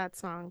loved that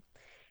song.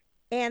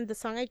 And the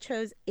song I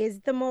chose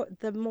is the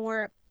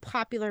more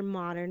popular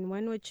modern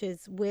one, which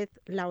is with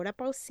Laura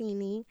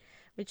Pausini,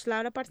 which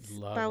Love Laura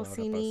Pausini,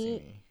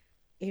 Pausini.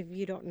 if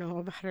you don't know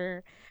about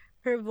her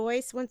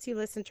voice, once you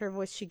listen to her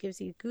voice, she gives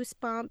you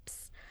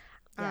goosebumps.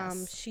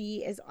 Yes.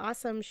 She is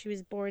awesome. She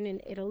was born in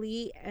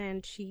Italy,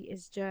 and she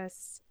is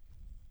just,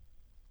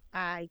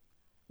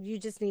 you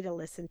just need to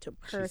listen to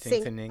She her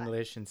sings sing. in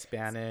English and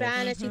Spanish,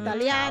 Spanish, Mhm.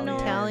 Italiano.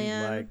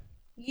 Italian. like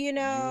You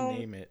know, you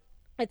name it.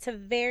 it's a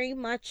very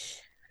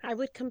much, I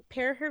would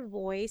compare her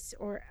voice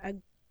or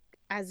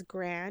as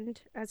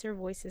grand as her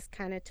voice is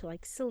kind of to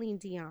like Celine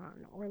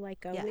Dion or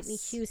like a Whitney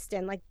Yes.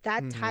 Houston, like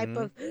that type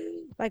of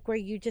like where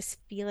you just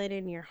feel it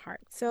in your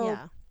heart. So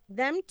Yeah.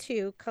 them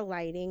two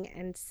colliding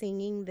and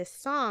singing this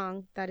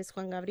song that is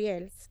Juan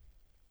Gabriel's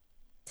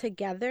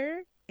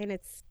together, and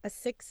it's a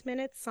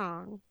 6-minute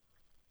song.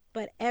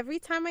 But every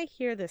time I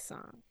hear this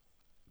song,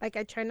 like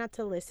I try not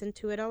to listen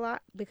to it a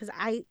lot because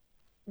I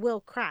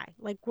will cry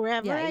like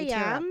wherever Yeah, I you tear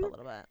up am, a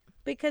little bit.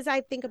 because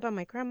I think about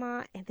my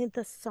grandma, and then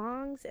the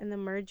songs and the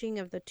merging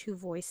of the two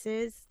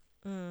voices,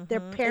 their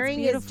Mhm. It's pairing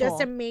is just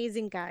beautiful.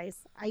 amazing,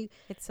 guys. I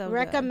It's so good.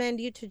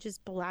 recommend you to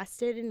just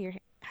blast it in your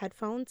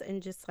headphones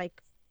and just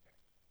like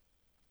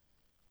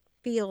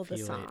feel the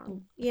Feel it.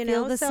 song. You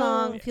Feel know, the so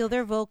song, feel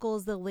their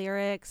vocals, the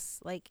lyrics.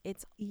 Like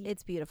it's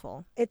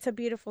beautiful. it's a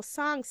beautiful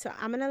song. So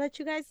I'm gonna let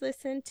you guys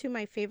listen to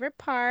my favorite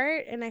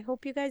part, and I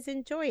hope you guys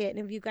enjoy it.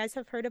 And if you guys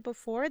have heard it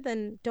before,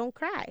 then don't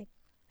cry.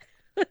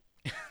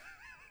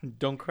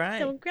 Don't cry.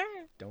 Don't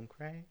cry. Don't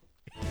cry.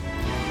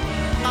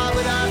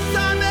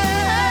 Abrázame,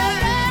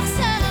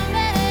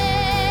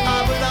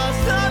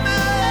 abrázame,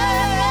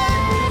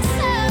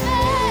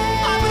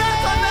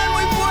 abrázame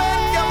muy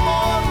fuerte,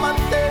 amor,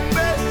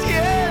 manténme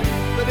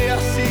siempre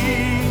así.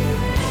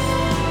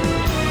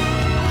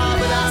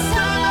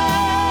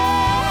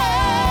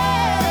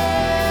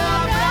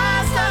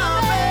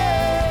 Abrázame,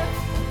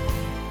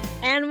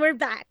 abrázame. And we're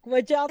back.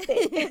 What y'all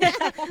think?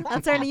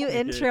 That's our new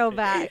intro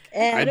back. I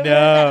And we're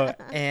know.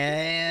 back.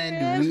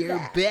 And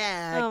we're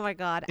back. Oh my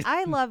god,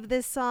 I love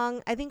this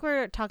song. I think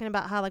we're talking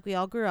about how like we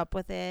all grew up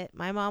with it.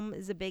 My mom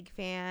is a big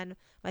fan.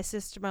 My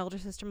older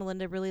sister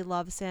Melinda really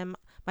loves him.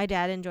 My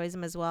dad enjoys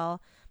him as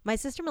well. My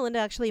sister Melinda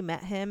actually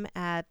met him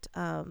at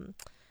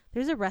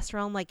there's a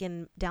restaurant like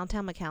in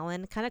downtown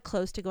McAllen, kind of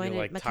close to going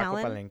You're to like Taco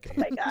McAllen. Palenque. Oh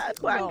my God,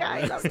 Juan No, guy,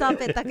 I love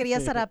stop it, Taqueria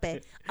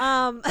Sarape.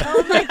 Oh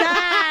my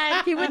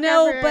God, he would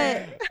No, never.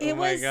 but it Oh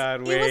my was God, it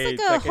was wait.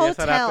 like a Taqueria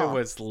Sarape hotel.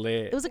 was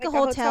lit. It was like a Like a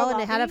hotel hotel,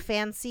 and it had a lobby?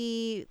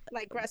 fancy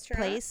like restaurant.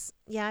 place.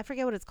 Yeah, I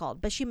forget what it's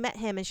called, but she met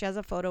him and she has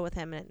a photo with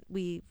him, and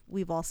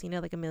we've all seen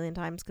it like a million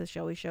times because she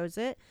always shows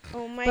it.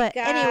 Oh my But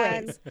God.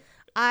 anyways,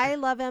 I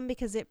love him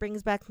because it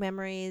brings back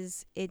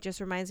memories. It just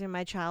reminds me of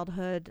my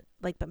childhood.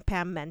 Like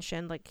Pam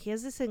mentioned, like he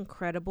has this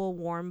incredible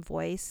warm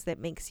voice that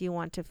makes you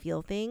want to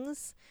feel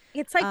things.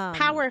 It's like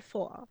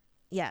powerful.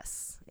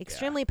 Yes,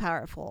 extremely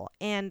powerful.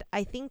 And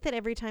I think that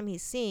every time he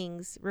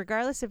sings,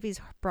 regardless if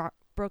he's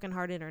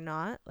brokenhearted or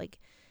not, like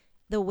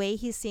the way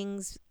he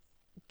sings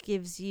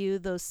gives you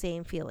those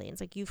same feelings.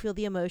 Like you feel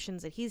the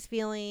emotions that he's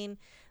feeling,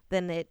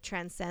 then it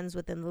transcends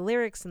within the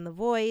lyrics and the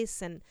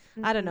voice. And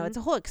I don't know, it's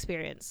a whole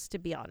experience, to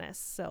be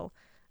honest. So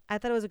I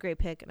thought it was a great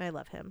pick, and I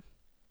love him.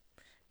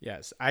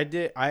 Yes, I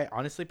did. I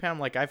honestly, Pam,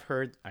 like I've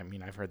heard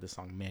the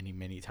song many,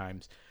 many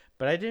times,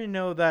 but I didn't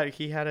know that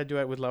he had a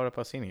duet with Laura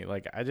Pausini.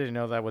 Like I didn't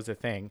know that was a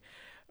thing.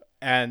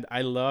 And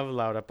I love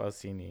Laura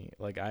Pausini.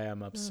 Like I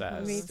am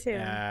obsessed. Me too.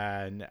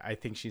 And I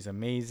think she's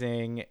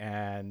amazing.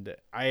 And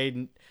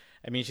I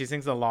mean, she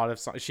sings a lot of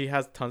songs. She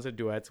has tons of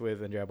duets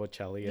with Andrea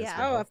Bocelli as Yeah.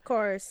 well. Oh, of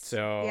course.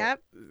 So,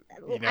 Yep.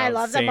 you know, I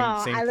love them same-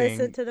 all. same I thing.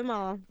 listen to them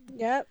all.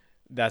 Yep.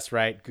 That's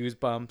right.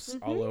 Goosebumps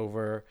Mm-hmm. all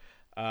over.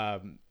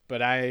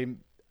 But I'm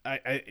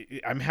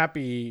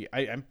happy.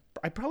 I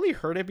probably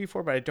heard it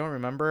before, but I don't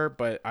remember.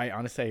 But I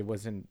honestly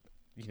wasn't.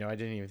 I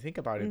didn't even think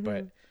about it.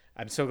 But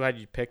I'm so glad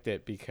you picked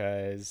it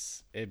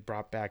because it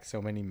brought back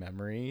so many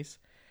memories.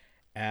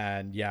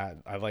 And yeah,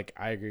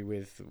 I agree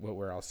with what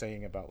we're all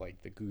saying about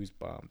like the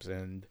goosebumps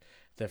and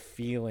the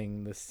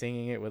feeling, the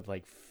singing it with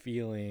like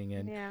feeling.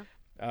 And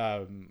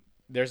Yeah.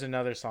 there's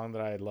another song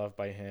that I love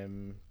by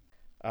him,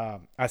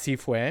 Así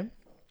Fue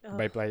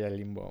by Playa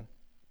Limbo.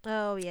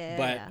 Oh,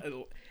 yeah. But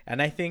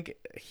and I think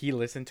he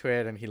listened to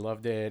it and he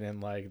loved it,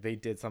 and like they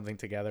did something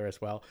together as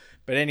well.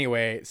 But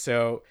anyway,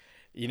 so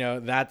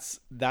that's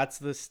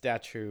the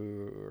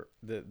stature,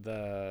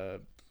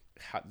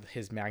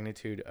 his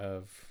magnitude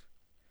of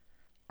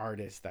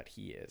artist that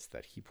he is,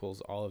 that he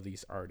pulls all of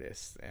these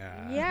artists.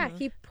 Yeah,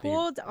 he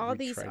pulled all we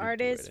these try to do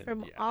artists it, and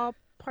from yeah. all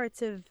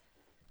parts of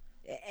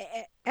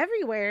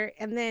everywhere,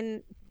 and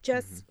then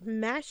just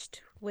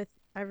meshed with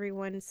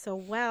everyone so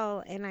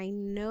well. And I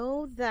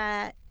know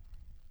that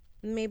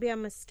maybe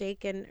I'm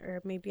mistaken,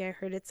 or maybe I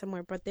heard it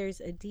somewhere, but there's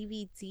a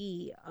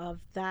DVD of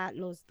that,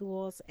 Los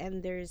Duos,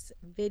 and there's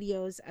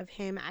videos of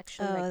him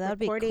actually Oh, like that would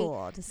be recording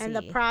cool to see. and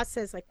the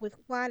process, like with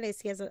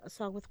Juanes. He has a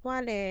song with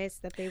Juanes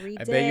that they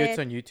redid. I bet you it's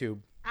on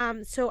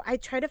YouTube. So I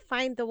tried to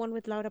find the one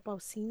with Laura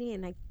Pausini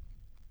and I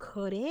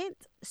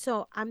couldn't.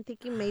 So I'm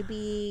thinking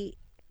maybe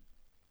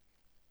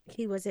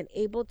he wasn't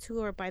able to,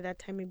 or by that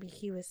time maybe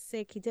he was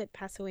sick. He did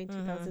pass away in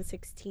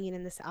 2016,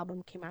 and this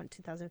album came out in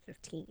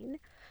 2015.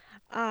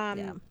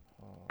 Yeah.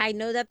 I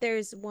know that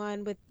there's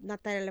one with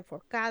Natalia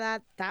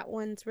Lafourcade. That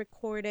one's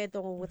recorded. The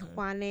one with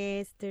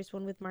Juanes. There's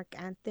one with Mark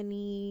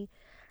Anthony.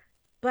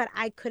 But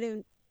I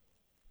couldn't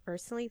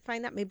personally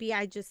find that. Maybe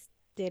I just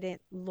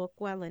didn't look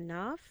well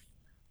enough.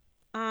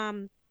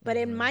 But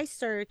in my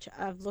search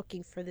of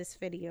looking for this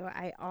video,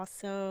 I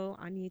also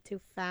on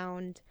YouTube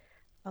found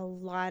a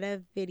lot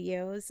of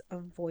videos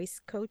of voice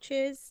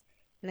coaches.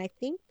 And I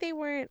think they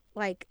weren't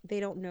like, they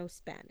don't know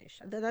Spanish.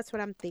 That's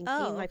what I'm thinking.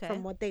 Oh, Like okay.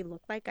 from what they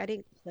look like. I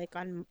didn't click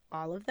on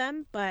all of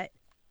them, but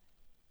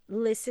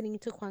listening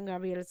to Juan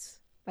Gabriel's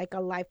like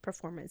a live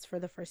performance for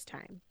the first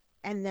time,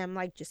 and them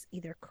like just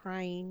either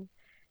crying,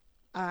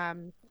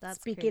 That's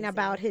speaking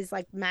about crazy. his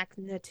like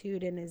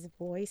magnitude in his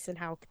voice and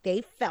how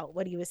they felt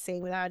what he was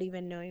saying without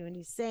even knowing what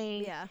he's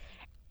saying. Yeah.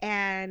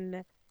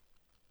 And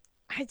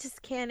I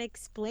just can't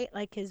explain,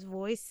 like his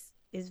voice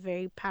is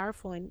very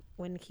powerful, and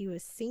when he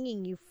was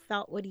singing you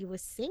felt what he was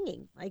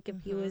singing, like if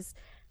he was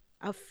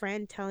a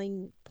friend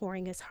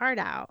pouring his heart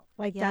out,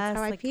 like Yes, that's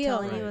how like I feel.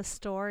 telling you Right. a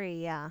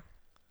story. Yeah.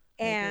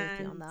 I agree with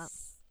you on And that.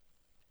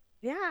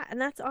 yeah, and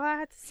that's all I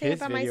have to say His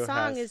about my video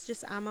song has- is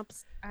just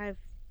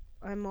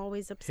I'm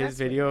always obsessed His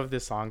video of the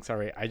song,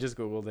 sorry, I just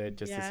googled it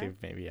just to Yeah. see if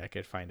maybe I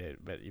could find it.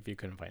 But if you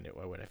couldn't find it,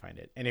 why would I find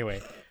it?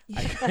 Anyway,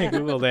 I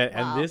googled it,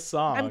 Wow. and this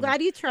song, I'm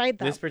glad you tried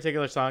that. this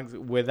particular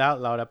song,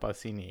 without Laura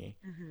Pausini,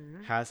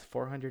 Mhm. has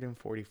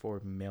 444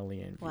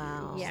 million views.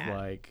 Wow. Yeah.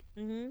 Like,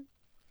 Mhm.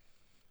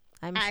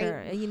 I'm I-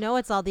 sure. You know,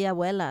 it's all the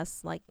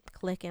abuelas like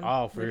clicking.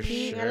 oh, for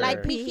repeat, sure. Like,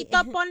 repeat.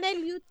 Mijito, ponle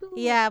el YouTube.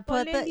 Yeah,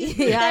 put ponle el the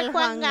YouTube yeah, de el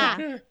Juanga.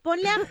 Juanga.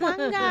 Ponle a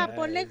Juanga.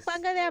 Ponle Yes.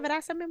 Juanga de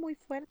Abrázame muy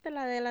fuerte,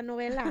 la de la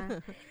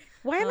novela.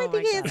 Why am I Oh my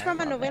thinking God, it's I from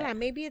a love novela?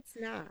 Maybe it's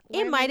not. Why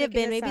It am I might have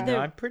making been. this Maybe up? No, the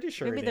I'm pretty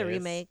sure maybe it the is.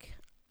 remake.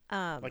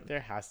 Like, there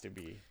has to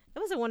be. It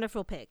was a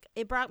wonderful pick.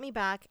 It brought me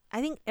back.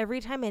 I think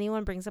every time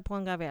anyone brings up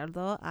Juan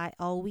Gabriel, I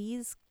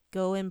always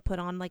go and put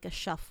on like a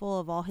shuffle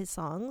of all his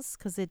songs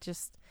because it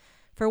just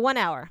for 1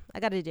 hour I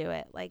got to do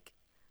it. Like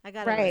I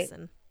got to Right.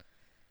 listen.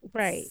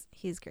 Right.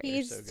 He's great.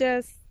 He's so good.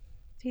 just,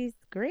 he's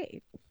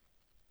great.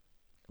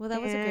 Well,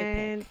 that was a great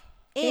And pick.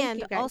 thank And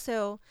you, guys.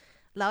 also,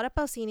 Laura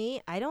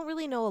Pausini, I don't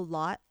really know a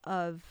lot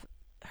of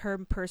her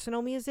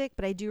personal music,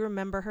 but I do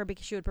remember her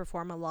because she would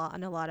perform a lot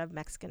on a lot of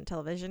Mexican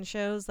television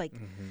shows. Like,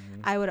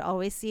 Mhm. I would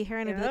always see her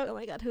and I'd be like, Yep. oh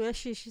my God, who is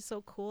she? She's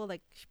so cool.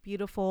 Like, she's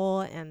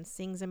beautiful and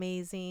sings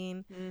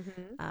amazing.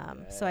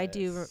 So I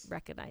do Yes.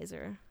 recognize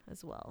her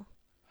as well.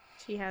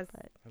 She has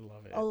But I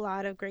love it. a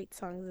lot of great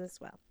songs as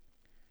well.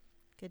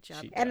 good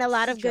job. She- And a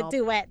lot of Good good job.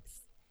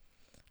 duets.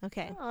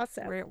 Okay.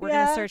 Awesome. We're Yeah.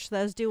 going to search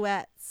those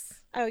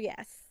duets. Oh,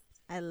 yes.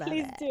 I love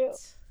Please it. do.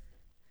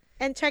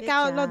 And check Good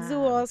out Los job.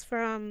 Duos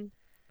from,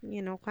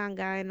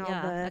 Juanga and all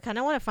Yeah, I the. kind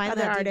of want to find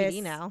other that DVD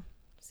artists. now.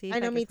 See if I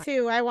know, can me find-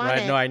 too. I want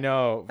Right, it. no, I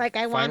know. Like,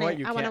 I Find want what it.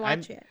 you I want to can.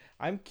 watch it.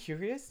 I'm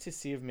curious to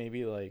see if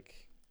maybe like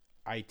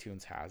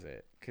iTunes has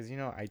it, because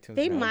iTunes.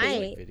 They now does, like,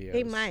 might. videos.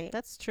 They might.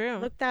 That's true.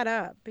 Look that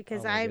up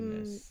because Oh my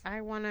goodness.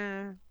 I want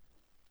to.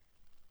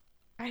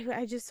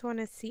 I just want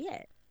to see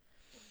it.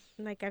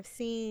 Like, I've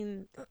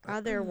seen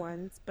other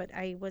ones, but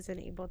I wasn't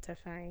able to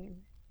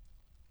find.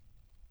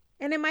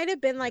 And it might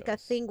have been like a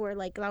Yes. thing where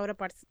like Laura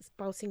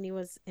Pausini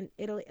was in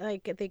Italy,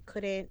 like they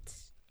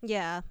couldn't,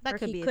 Yeah, that or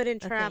could he be. couldn't a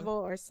thing. travel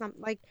or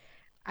something. Like,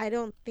 I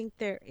don't think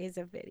there is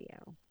a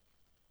video.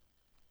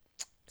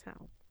 So,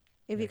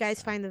 if you Next guys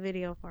time. find the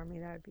video for me,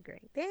 that would be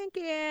great. Thank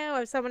you.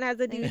 If someone has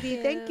a Thank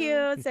DVD, thank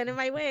you. Send it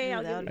my way. Ooh,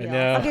 I'll that would give be you.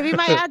 I know. I'll give you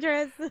my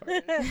address.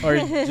 Or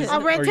just,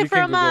 I'll rent or it you for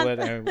a can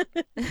Google month.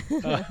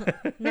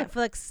 it.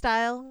 Netflix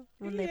style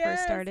when they first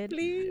Yes, started.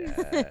 please.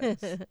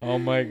 Yes. Oh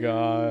my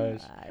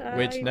gosh. Oh,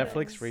 Which I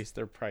Netflix know. raised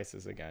their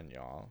prices again,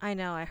 y'all. I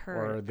know, I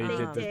heard. Or they They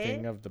did the did?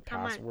 thing of the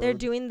How much? password. They're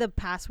doing the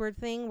password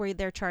thing where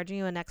they're charging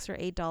you an extra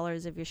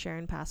 $8 if you're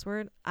sharing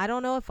password. I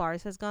don't know if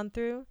ours has gone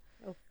through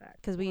Oh,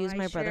 fuck. 'Cause we Well, use I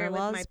my share it with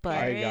brother-in-law's, my but-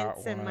 I got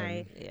parents and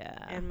my one.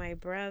 yeah. and my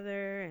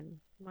brother and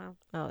well,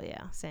 Oh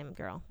yeah, same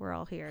girl. We're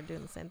all here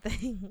doing the same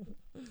thing.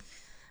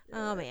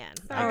 Oh man.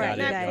 sorry, All right,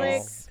 you got it,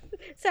 guys.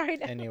 Netflix. Sorry.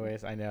 Netflix.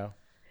 Anyways, I know.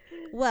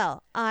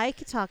 Well, I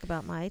could talk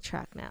about my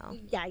track now.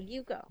 Yeah,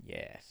 you go.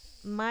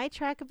 Yes. My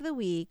track of the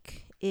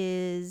week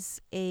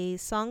is a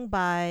song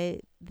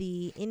by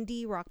the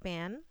indie rock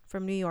band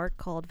from New York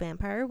called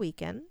Vampire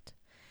Weekend.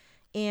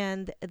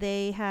 And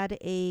they had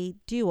a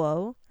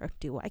duo.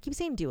 I keep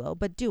saying duo,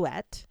 but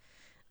duet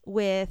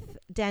with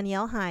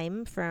Danielle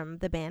Haim from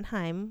the band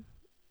Haim,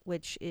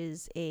 which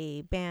is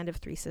a band of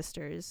three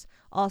sisters,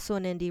 also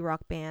an indie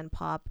rock band,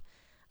 pop.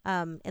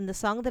 And the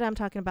song that I'm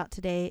talking about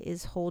today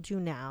is Hold You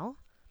Now.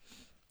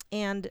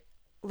 And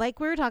like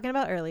we were talking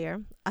about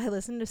earlier, I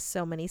listened to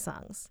so many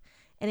songs.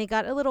 And it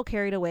got a little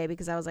carried away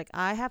because I was like,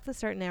 I have to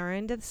start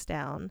narrowing this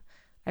down.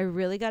 I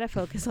really got to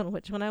focus on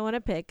which one I want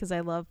to pick because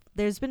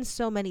there's been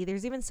so many.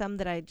 There's even some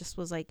that I just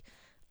was like,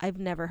 I've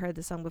never heard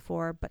this song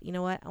before, but you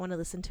know what? I want to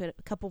listen to it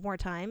a couple more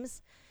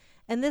times.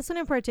 And this one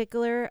in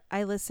particular,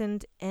 I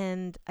listened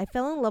and I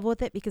fell in love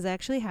with it because I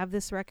actually have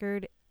this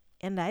record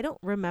and I don't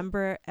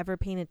remember ever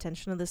paying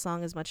attention to the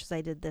song as much as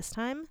I did this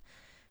time.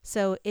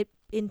 So it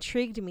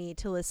intrigued me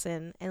to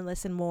listen and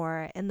listen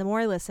more. And the more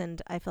I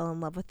listened, I fell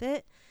in love with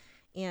it.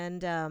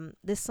 And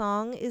this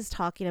song is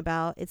talking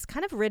about, it's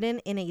kind of written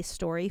in a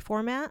story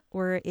format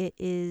where it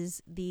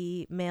is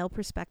the male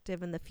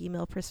perspective and the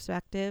female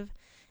perspective.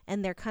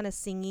 And they're kind of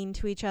singing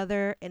to each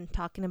other and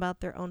talking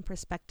about their own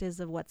perspectives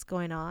of what's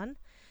going on.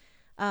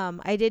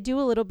 I did do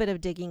a little bit of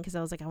digging because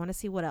I was like, I want to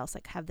see what else.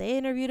 Like, have they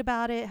interviewed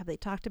about it? Have they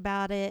talked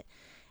about it?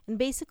 And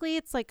basically,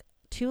 it's like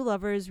two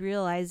lovers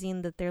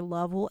realizing that their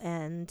love will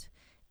end.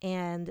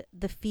 And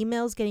the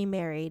female's getting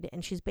married.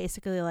 And she's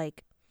basically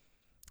like,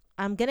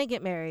 I'm going to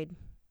get married.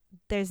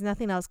 There's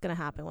nothing else going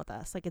to happen with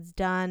us. Like, it's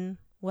done.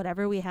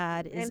 Whatever we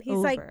had is over. And he's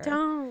like,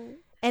 don't.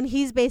 And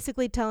he's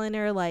basically telling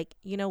her, like,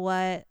 you know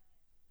what?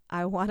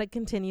 I want to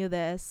continue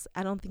this.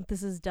 I don't think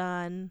this is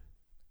done.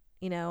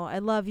 You know, I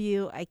love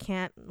you. I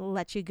can't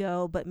let you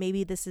go, but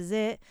maybe this is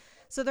it.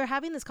 So they're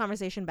having this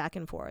conversation back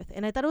and forth.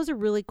 And I thought it was a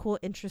really cool,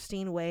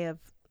 interesting way of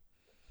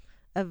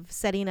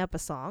setting up a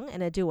song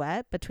and a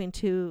duet between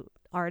two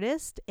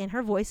artist, and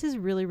her voice is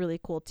really, really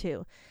cool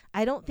too.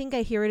 I don't think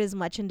I hear it as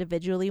much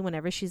individually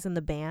whenever she's in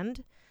the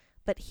band,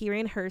 but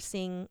hearing her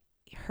sing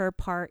her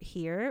part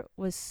here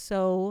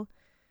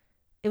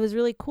it was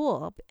really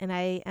cool. And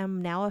I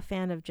am now a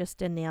fan of just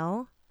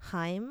Danielle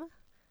Haim.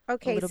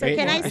 Okay, so Wait,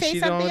 can I is say she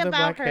the one something with the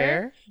about black her?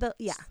 hair?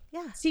 Yeah.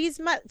 She's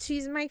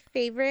my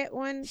favorite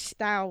one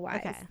style wise.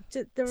 Okay.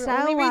 The only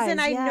Style-wise, reason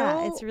I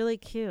know it's really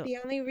cute. the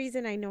only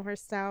reason I know her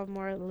style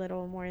a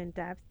little more in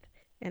depth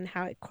and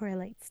how it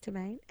correlates to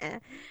mine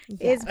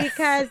is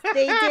because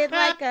they did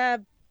like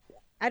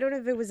I don't know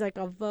if it was like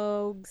a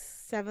Vogue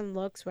 7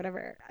 looks,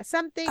 whatever,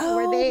 something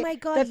where my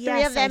God, the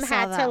three of them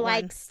had to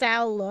like one.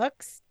 style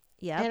looks.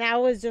 Yeah. And I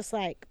was just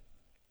like,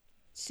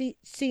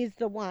 she's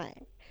the one.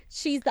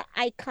 She's the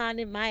icon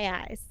in my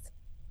eyes.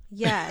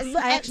 Yes.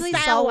 I actually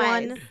saw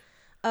one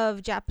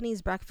of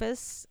Japanese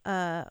Breakfast.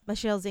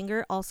 Michelle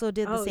Zinger also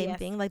did the same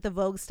thing, like the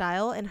Vogue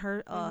style, and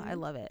her I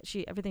love it.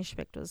 Everything she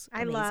picked was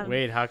amazing.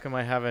 Wait, how come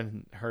I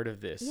haven't heard of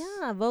this?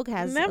 Yeah, Vogue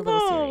has Remember, a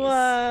little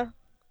series.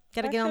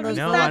 Gotta get on those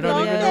No, Vogue I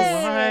don't even know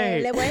videos. why.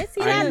 Le voy a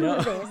decir I a know.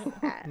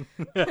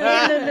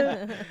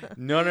 Lourdes.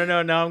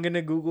 No. Now I'm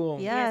gonna Google.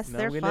 Yes, Now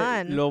they're I'm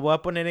gonna- fun. Lo voy a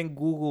poner en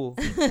Google.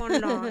 Oh,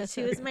 no,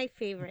 she was my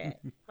favorite.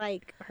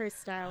 Like, her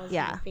style was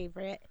my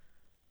favorite.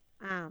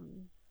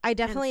 I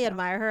definitely so-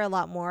 admire her a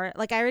lot more.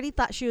 Like, I already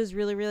thought she was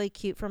really, really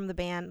cute from the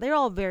band. They're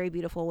all very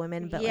beautiful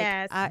women, but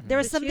Yes. there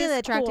was But she something was that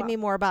attracted cool. me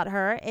more about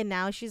her, and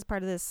now she's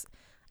part of this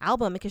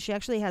album because she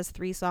actually has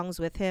 3 songs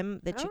with him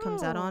that she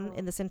comes out on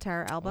in this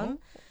entire album.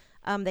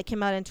 That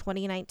came out in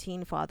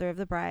 2019, Father of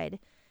the Bride.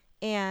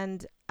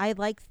 And I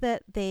liked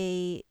that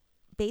they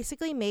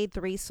basically made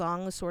 3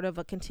 songs sort of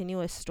a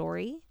continuous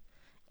story.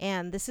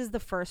 And this is the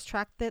first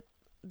track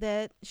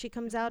that she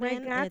comes out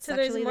in. God, And it's so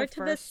there's actually more the to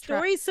the first track.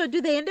 story. So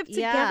do they end up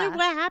together? Yeah.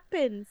 What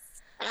happens?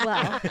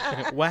 Well,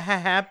 What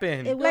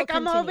happened? it will Like,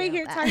 I'm over continue.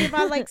 here talking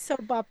about like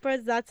soap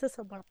operas. That's a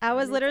soap opera. I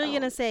was on literally its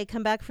going to own. say,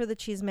 come back for the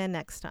Cheese Man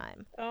next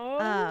time.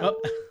 Oh.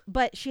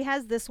 But she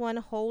has this one,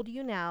 Hold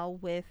You Now,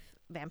 with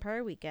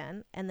Vampire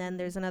Weekend. And then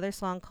there's another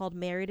song called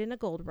Married in a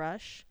Gold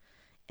Rush.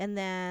 And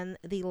then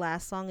the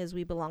last song is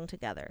We Belong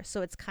Together.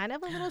 So it's kind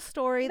of a little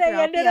story They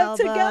throughout ended the up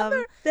album.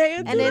 together. They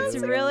ended And up it's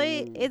together.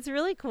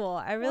 really cool.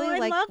 I really I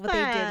like love what they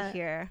that. did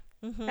here.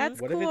 Mhm. That's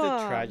What cool. if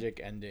it's a tragic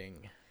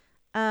ending?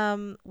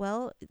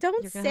 Well,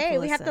 Don't you're gonna have say. to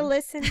We have to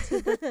listen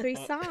to the 3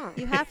 songs.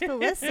 you have to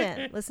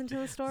listen to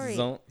the story.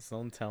 Don't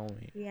tell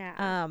me.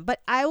 Yeah.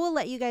 But I will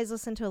let you guys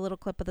listen to a little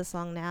clip of the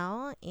song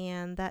now,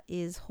 and that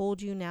is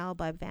Hold You Now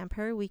by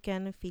Vampire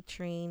Weekend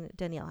featuring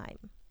Danielle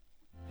Haim.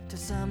 To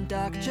some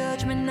dark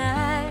judgment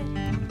night,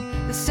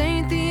 this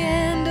ain't the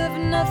end of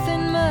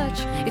nothing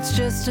much. It's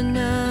just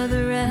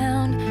another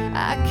round.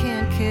 I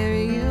can't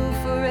carry you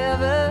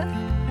forever,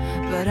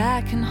 but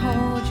I can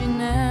hold you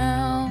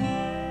now.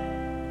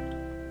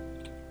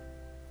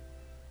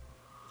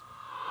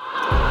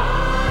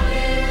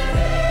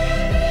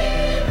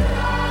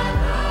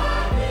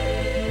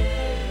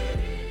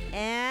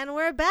 And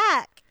we're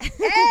back.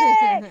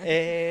 Hey.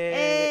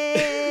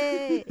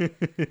 Hey.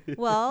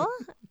 Well,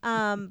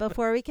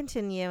 before we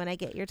continue and I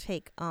get your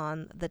take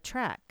on the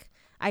track,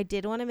 I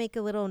did want to make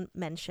a little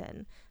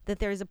mention that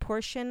there is a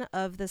portion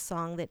of the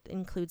song that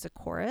includes a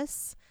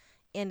chorus,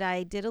 and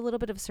I did a little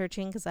bit of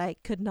searching because I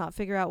could not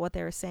figure out what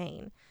they were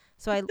saying.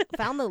 So I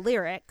found the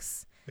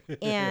lyrics,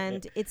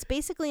 and it's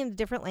basically in a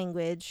different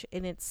language,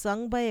 and it's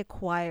sung by a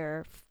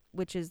choir,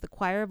 which is the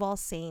Choir of All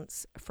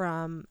Saints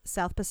from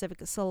South Pacific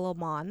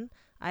Solomon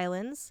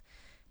Islands.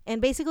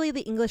 And basically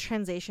the English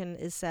translation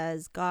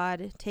says,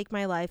 God, take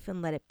my life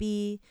and let it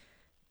be.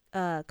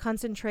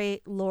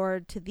 Concentrate,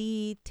 Lord, to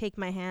thee, take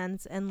my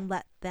hands and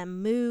let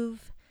them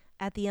move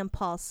at the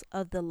impulse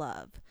of the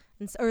love.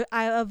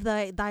 Of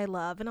thy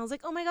love. And I was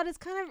like, oh my God,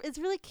 it's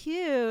really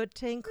cute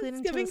to include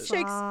into a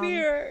song.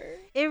 Shakespeare.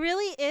 It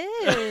really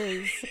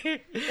is.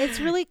 It's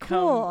really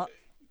cool.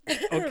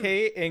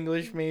 Okay,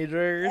 English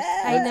majors.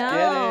 I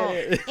know.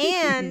 Let's get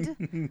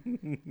it.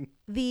 And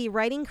the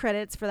writing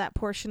credits for that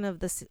portion of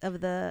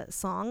the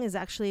song is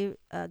actually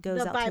goes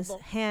The out Bible.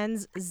 to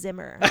Hans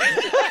Zimmer.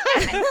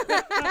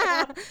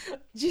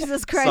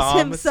 Jesus Christ Psalm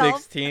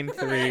himself.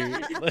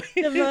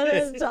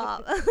 16:3.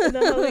 Stop.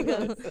 The Holy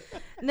Ghost.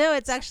 No,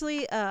 it's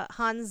actually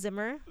Hans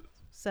Zimmer.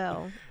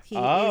 So he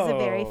is a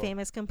very Oh.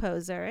 famous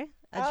composer,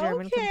 a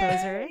German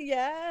composer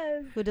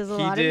Yes. who does a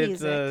He lot of did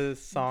music. the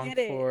song Get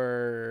it.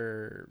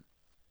 for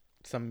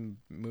some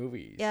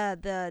movies. Yeah,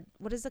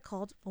 what is it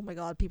called? Oh my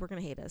God, people are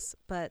gonna hate us.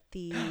 But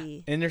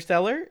the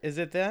Interstellar? Is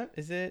it that?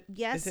 Is it?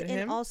 yes, is it and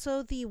him?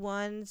 also the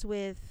ones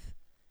with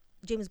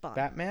James Bond.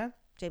 Batman?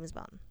 James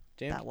Bond.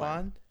 James That one.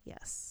 Bond?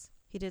 Yes,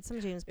 he did some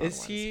James Bond Is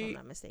ones, he- if I'm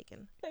not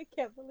mistaken. I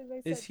can't believe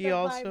I said Is he the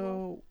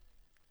Bible.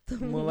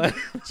 also Moulin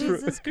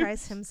Jesus Rouge?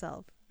 Christ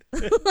himself.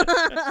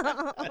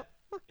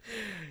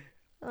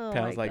 Oh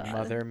Sounds my like God.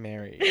 Mother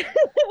Mary.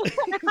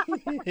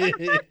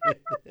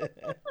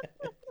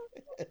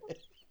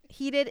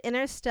 He did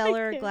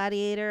Interstellar, Okay.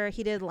 Gladiator.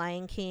 He did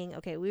Lion King.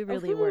 Okay, we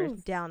really were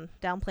Oof.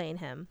 downplaying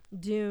him.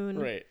 Dune,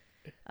 Right.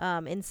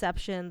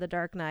 Inception, The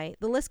Dark Knight.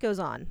 The list goes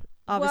on.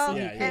 Obviously, Well,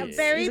 Yeah, he yeah, and yeah.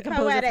 very he's a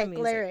composer for poetic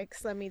music.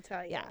 lyrics, let me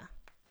tell you. Yeah.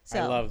 So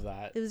I love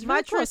that. it was really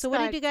Much cool. So what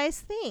did respect. you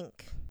guys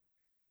think?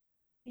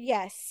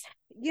 Yes.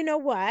 You know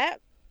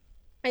what?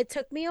 It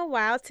took me a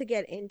while to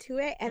get into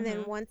it, and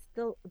then Mhm. once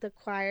the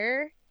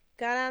choir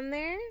got on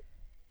there,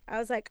 I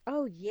was like,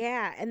 "Oh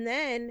yeah!" And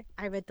then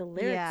I read the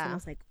lyrics, and Yeah. I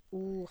was like,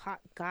 "Ooh, hot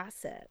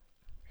gossip."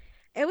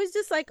 It was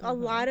just like a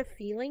Mhm. lot of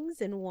feelings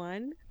in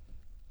one.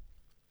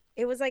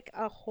 It was like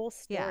a whole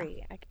Yeah.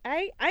 story.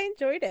 I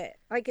enjoyed it.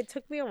 Like it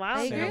took me a while.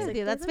 I and agree was with like,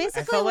 you. That's "Let me-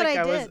 basically felt what like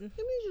I I was- did. Let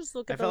me just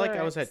look I at felt the like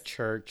I was at lyrics."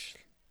 church.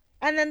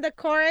 And then the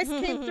chorus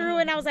came through,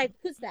 and I was like,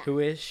 "Who's that? Who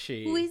is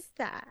she? Who is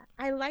that?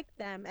 I like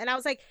them." And I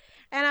was like,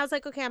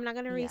 okay, I'm not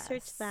gonna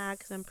research that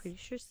because I'm Yes. pretty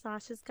sure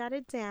Sasha's got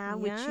it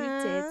down, which you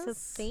did. So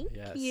Yes. thank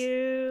Yes.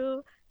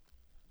 you.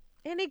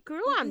 And it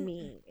grew on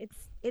me.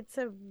 It's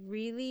a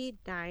really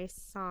nice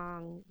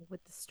song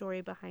with the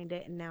story behind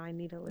it, and now I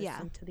need to listen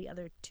Yeah. to the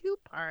other two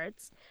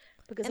parts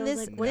because And I was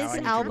this like, what Now is I this need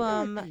it to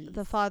album, with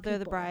The these Father, the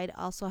people? Bride,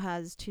 also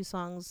has 2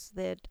 songs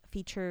that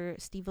feature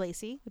Steve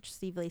Lacy, which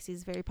Steve Lacy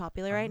is very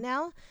popular right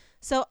now.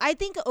 So I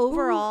think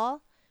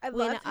overall, I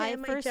when love I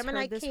him, my first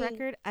Gemini heard this King.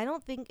 record, I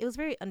don't think it was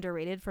very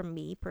underrated for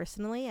me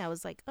personally. I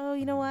was like, oh,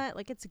 you know what?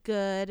 Like, it's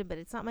good, but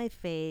it's not my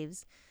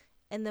faves.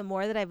 And the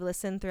more that I've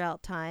listened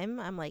throughout time,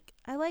 I'm like,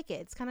 I like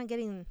it. It's kind of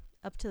getting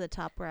up to the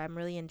top where I'm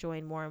really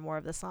enjoying more and more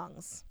of the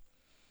songs.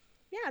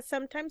 Yeah,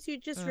 sometimes you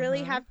just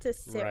really Mhm. have to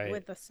sit Right.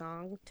 with a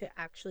song to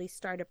actually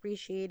start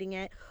appreciating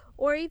it.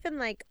 Or even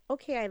like,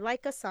 okay, I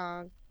like a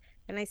song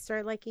and I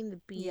start liking the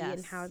beat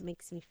and how Yes. it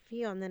makes me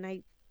feel. And then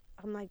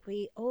I'm like,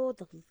 wait, oh,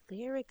 the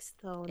lyrics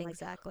though. And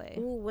Exactly. like,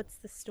 ooh, what's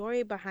the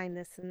story behind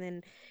this? And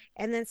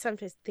then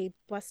sometimes they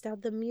bust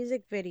out the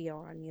music video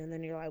on you and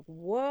then you're like,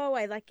 whoa,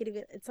 I like it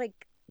even. It's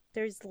like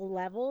there's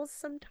levels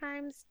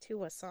sometimes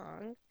to a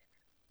song.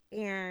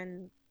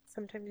 And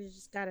sometimes you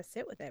just gotta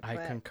sit with it. I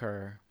But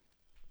concur.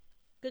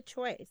 good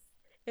choice.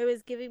 It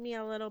was giving me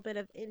a little bit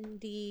of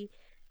indie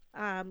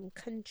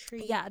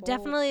country. Yeah, folk.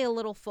 definitely a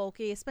little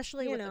folky,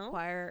 especially You with the know?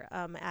 choir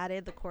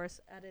added, the chorus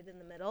added in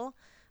the middle.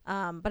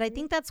 But I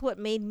think that's what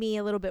made me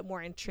a little bit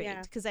more intrigued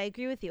Yeah. because I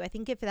agree with you. I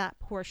think if that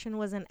portion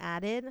wasn't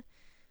added,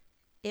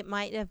 it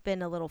might have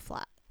been a little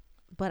flat.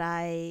 But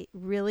it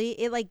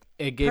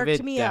It gave perked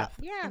it me depth.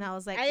 up, Yeah, and I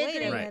was like, I wait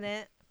agree. a Right.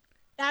 minute.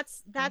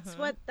 that's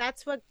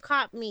Mhm. what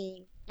caught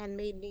me and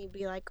made me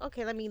be like,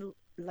 okay, let me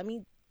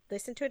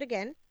listen to it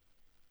again.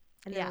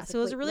 And then I Yeah, was so it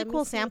like, was wait, a really let me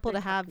cool see what sample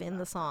they're to have talking in the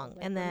about, though. song.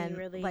 Like, And let me then,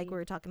 really... like we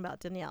were talking about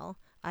Danielle,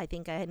 I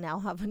think I now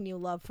have a new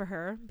love for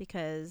her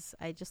because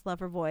I just love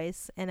her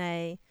voice,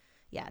 and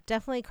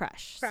definitely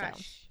crush. So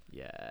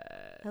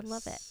Yes. I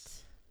love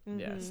it.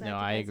 Yes. Mhm. No, Glad you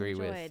I guys agree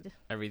with enjoyed.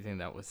 everything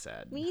that was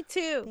said. Me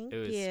too. Thank It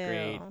was you.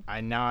 great.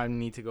 I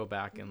need to go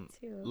back Me and,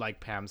 too.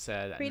 like Pam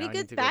said, Pretty now I good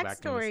need to go back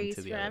and listen backstories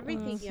to the for other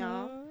everything. ones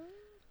y'all. Mhm.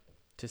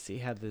 to see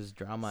how this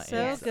drama So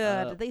ends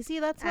good. up. They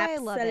see that's why I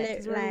love it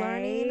because we're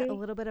learning a Absolutely.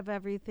 little bit of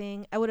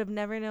everything. I would have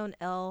never known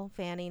Elle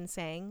Fanning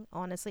sang,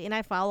 honestly, and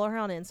I follow her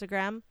on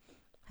Instagram.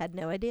 Had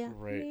no idea.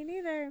 Right. Me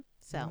neither.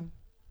 So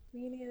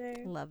Me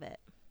neither. love it.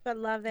 But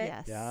love it.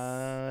 Yes.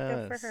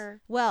 Good for Yes.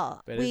 her.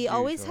 Well, But we as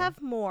always usual.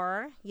 have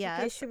more.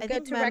 Yes. should we I go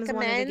think to Mems wanted to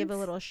give a recommends?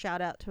 little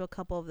shout out to a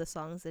couple of the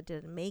songs that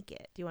didn't make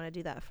it. Do you want to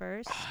do that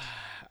first?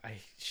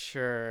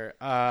 Sure.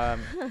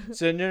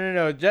 So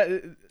no.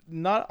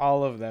 Not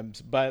all of them,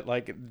 but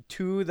like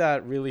 2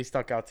 that really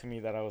stuck out to me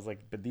that I was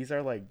like, but these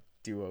are like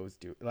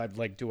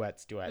like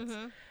duets.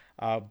 Mhm.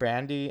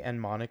 Brandy and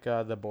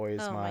Monica, The Boy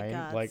Is Oh my Mine.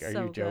 God, Like, are so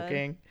you good.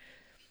 joking?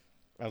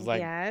 I was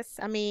like, yes.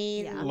 I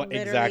mean, Yeah.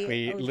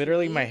 exactly.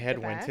 Literally, my OG, head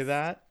the went to best.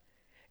 that.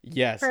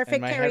 Yes, and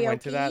Perfect my head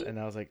went to that, karaoke. and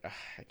I was like, "Ugh,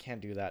 I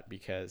can't do that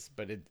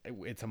but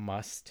it's a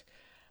must.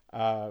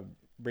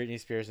 Britney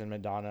Spears and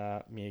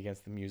Madonna, Me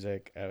Against the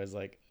Music. I was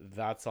like,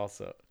 that's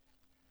also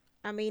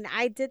I mean,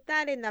 I did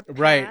that in the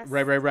right, past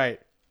right.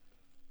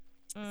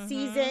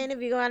 season.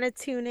 If you want to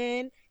tune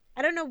in,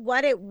 I don't know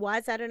what it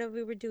was. I don't know if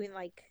we were doing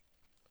like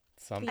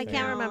Something I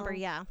can't remember.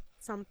 female Yeah.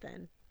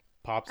 something.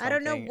 pop I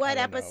don't know something. what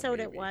I don't know, episode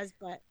it maybe. was,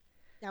 but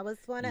that was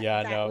one of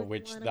Yeah, that no, was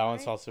which one of that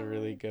one's my also a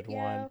really songs, good yo.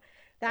 one.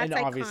 That's And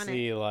iconic.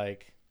 obviously,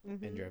 like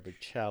Mhm. Andrea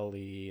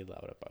Bocelli,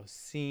 Laura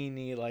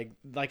Pausini,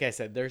 like I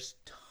said, there's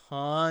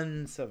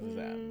tons of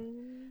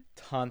them.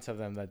 Tons of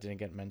them that didn't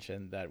get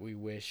mentioned that we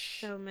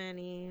wish So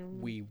many.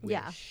 we wish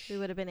Yeah. We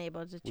would have been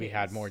able to choose. we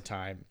had more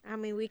time. I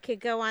mean, we could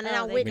go on and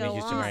Oh, on. they Whitney go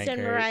on.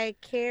 Houston, Mariah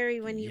Carey,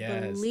 When You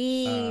Yes.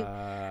 Believe.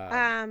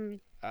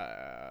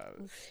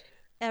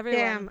 Everyone.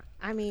 Damn.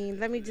 I mean,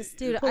 let me just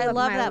Dude, pull I up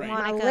love my, that my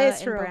Monica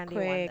list and real Brandy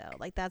quick. one though.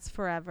 Like that's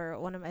forever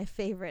one of my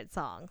favorite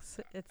songs.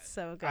 It's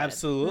so good.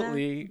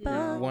 Absolutely,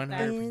 No,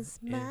 100%. is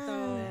mine.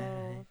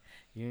 So-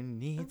 You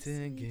need to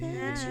see get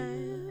that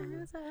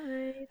you.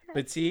 I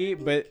But see,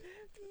 but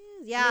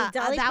Yeah,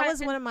 mean, Dolly that was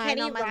Parton, one of mine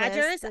Kenny on my Rogers,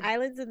 list. the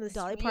Islands in the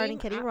Dolly Stream. Parton,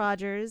 Kenny I-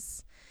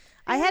 Rogers.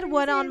 I had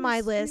one on in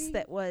my the list street.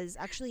 that was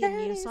actually a new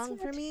That is song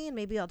for what- me, and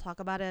maybe I'll talk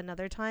about it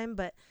another time.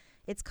 But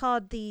it's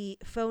called "The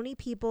Phony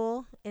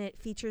People," and it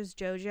features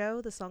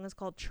JoJo. The song is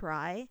called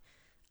 "Try."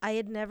 I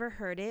had never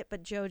heard it,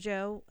 but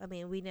JoJo, I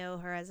mean, we know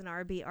her as an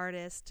R&B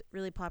artist,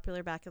 really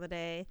popular back in the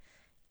day,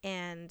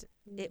 and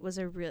it was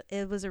a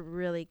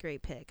really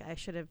great pick.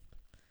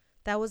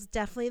 That was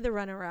definitely the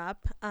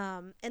runner-up.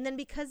 And then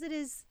because it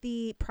is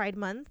the Pride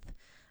Month,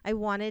 I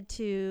wanted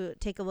to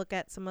take a look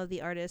at some of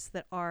the artists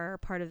that are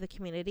part of the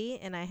community,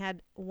 and I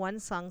had one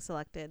song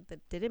selected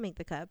that didn't make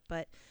the cut,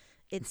 but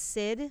it's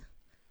Sid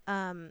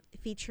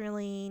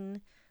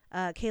featuring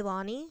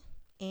Kehlani,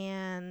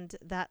 and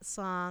that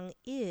song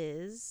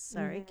is,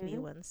 sorry, give me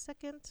 1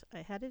 second. I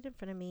had it in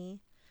front of me.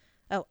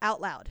 Oh,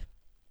 Out Loud.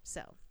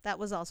 So that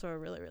was also a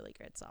really, really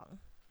great song.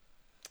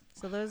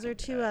 So those are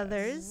two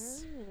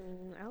others.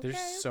 there's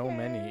so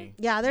many.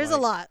 Yeah, there's a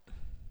Like, lot.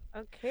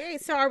 Okay,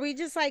 so are we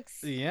just like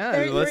Yeah,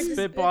 We're let's just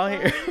spitball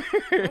here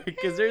spitballing?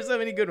 because there's so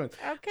many good ones.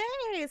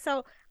 Okay,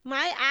 so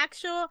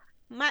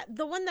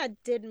the one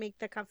that did make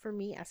the cut for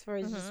me as far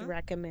as just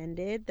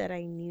recommended that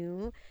I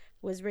knew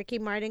was Ricky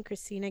Martin,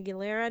 Christina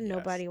Aguilera, Yes.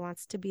 Nobody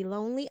Wants to Be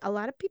Lonely. A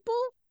lot of people,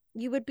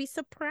 you would be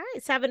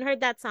surprised, haven't heard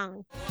that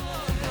song.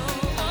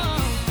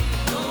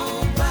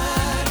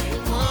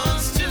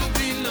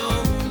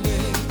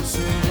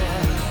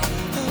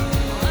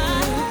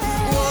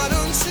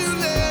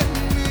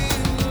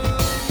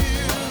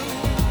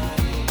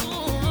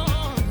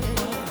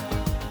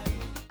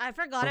 I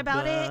forgot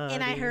about it,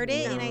 and I heard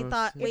it, and I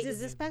thought, Nobody wait,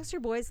 wants is this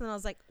Backstreet Boys? And I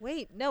was like,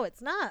 wait, no,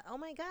 it's not. Oh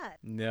my god.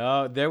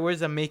 No, there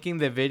was a making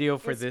the video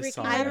for It's this Ricky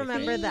song. I Martin.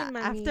 remember that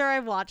Mommy. after I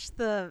watched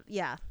I saw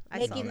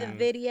Making the that.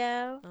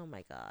 video. Oh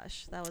my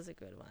gosh, that was a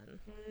good one.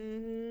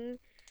 hmm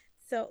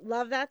So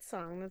love that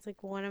song. That's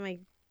like one of my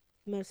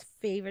most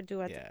favorite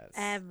duets Yes.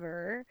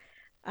 ever.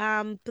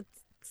 But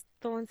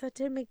the ones that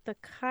did make the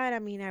cut, I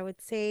mean, I would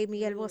say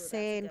Miguel Ooh, that's a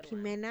Bosé and good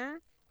one.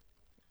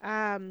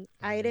 Ximena.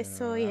 Aire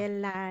soy Yeah.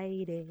 el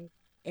aire,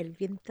 el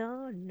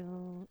viento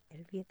no,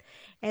 el viento.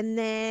 And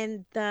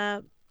then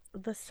the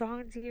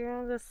song, do you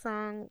know the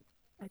song?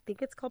 I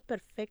think it's called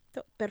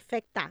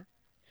Perfecta.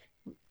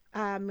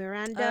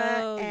 Miranda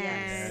Oh, and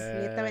yes.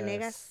 Julieta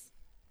Venegas.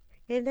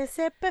 En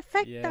ese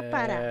perfecta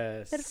para,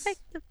 Yes.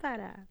 perfecto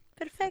para,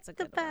 That's a perfecto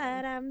good one.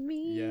 para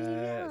mí.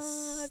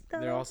 Yes.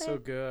 They're all so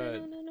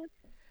good.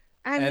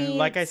 I And mean,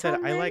 like I so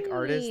said, I like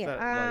artists many.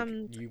 that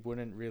like you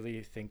wouldn't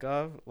really think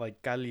of.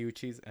 Like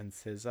Caliuchis and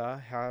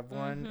SZA have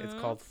one. It's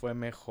called Fue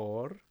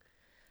Mejor.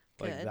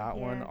 Like Good. that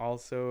one Yeah.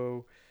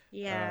 also.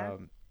 Yeah.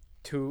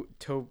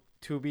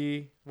 To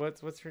be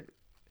what's her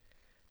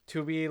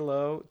To be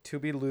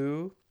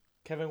Lou.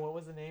 Kevin, what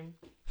was the name?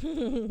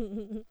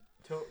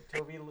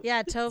 Toby Lou.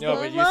 Yeah, Tove. No,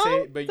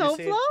 but you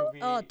say Tovlo? To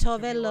be Oh,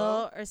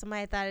 Tovelo or something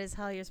like that is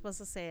how you're supposed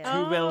to say it. Oh.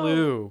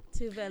 Tuvelu.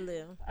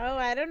 Tuvelu. Oh,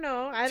 I don't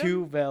know. I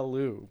don't.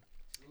 Tuvelu.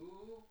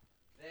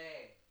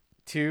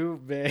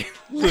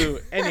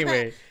 Tuvelu.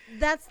 Anyway,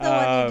 That's the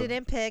one Um, you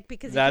didn't pick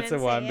because you that's the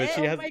couldn't one, say but it.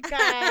 she Oh has my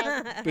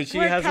god. but she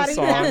We're has a cutting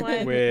that song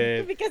one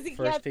with because he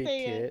First can't Aid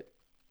say it.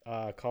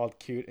 Kit called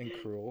Cute and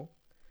Cruel.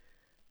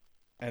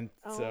 And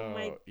Oh so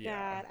my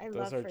yeah, God, I those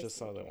love are First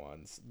just Aid other Kit.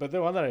 ones. But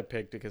the one that I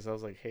picked because I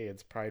was like, hey,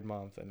 it's Pride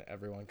Month and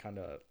everyone kind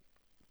of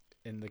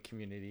in the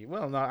community.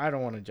 Well, no, I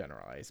don't want to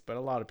generalize, but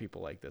a lot of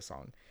people like this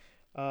song.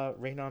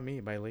 Rain on Me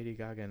by Lady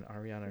Gaga and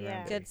Ariana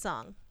Yeah. Grande. Good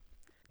song.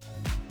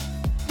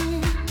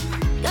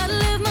 Gotta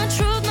live my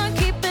truth, not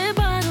keep it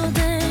bottled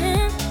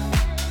in.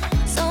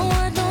 So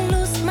I don't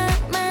lose my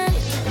mind.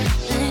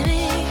 Baby,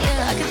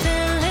 yeah, I can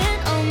feel it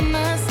on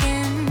my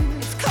skin.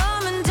 It's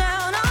coming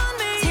down on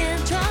me.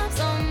 Teardrops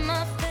on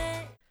my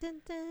face.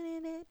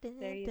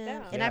 There you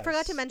go. And I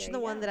forgot to Yes. mention There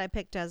the you one go. that I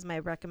picked as my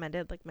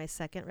recommended, like my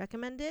second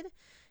recommended,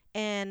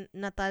 and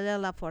Natalia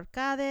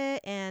Lafourcade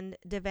and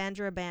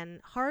Devendra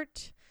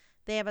Banhart.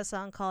 They have a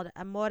song called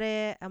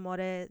Amore,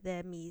 Amore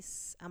de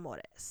mis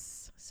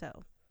amores. So.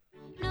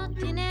 No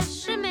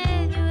tienes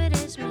remedio,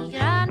 eres mi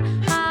gran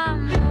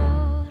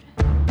amor.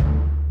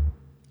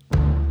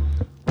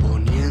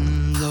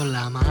 Poniendo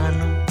la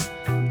mano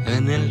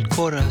en el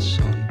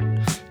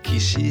corazón,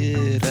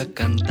 quisiera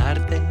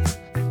cantarte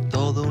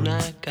toda una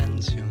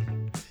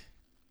canción.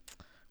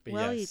 But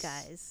Well, you yes,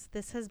 guys,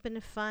 this has been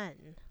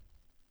fun.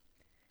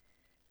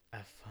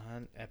 a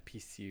fun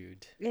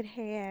episode. It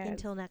has.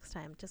 Until next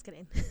time. Just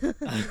kidding.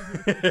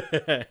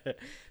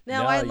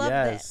 No, I love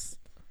yes. this.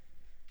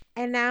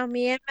 And now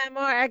me and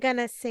Memo are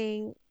gonna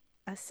sing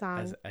a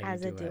song a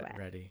as a duet. duet.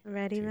 Ready?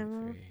 Ready, 2,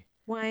 Memo? 3.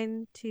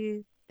 1,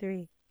 2,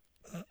 3.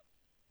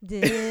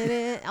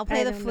 I'll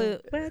play I the don't know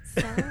flute. what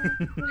song?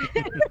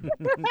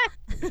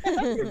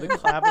 The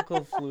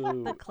clavicle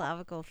flute. The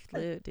clavicle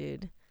flute,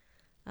 dude.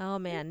 Oh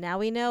man, now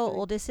we know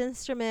oldest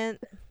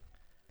instrument.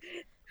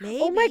 Maybe.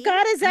 Oh my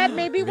God, is that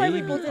maybe why we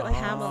Maybe. both did like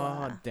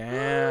Pamela. Oh,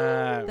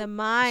 damn. The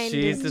mind.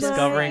 She's is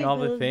discovering just- all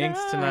the things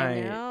I I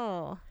tonight.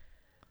 know.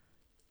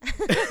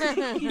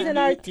 He's an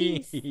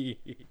artiste. She's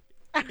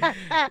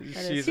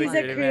She's a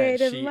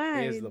creative She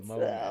mind. is the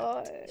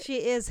moment. so She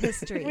is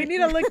history. we need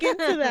to look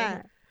into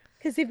that.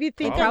 Because if you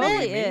think It of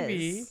probably it,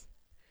 maybe. is.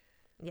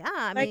 Yeah,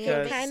 I Like, mean, it it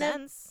makes kind of-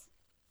 sense.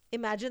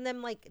 Imagine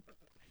them like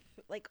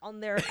on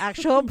their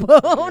actual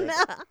bone.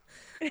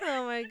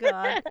 Oh my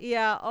god.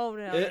 Yeah. Oh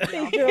no.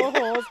 they drill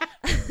holes.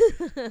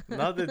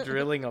 Not the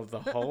drilling of the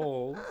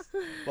holes.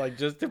 Like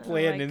just to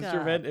play Oh an my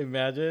instrument,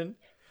 imagine.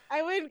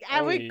 I went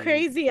Oy.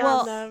 crazy Well-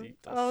 on them.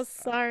 Oh,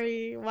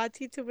 sorry.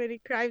 Watching too many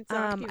crime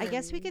I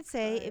guess we could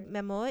say, documentaries.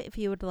 Memo, if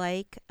you would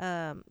like,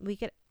 we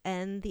could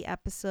end the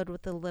episode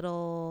with a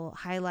little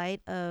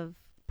highlight of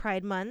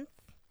Pride Month.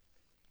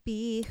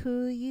 Be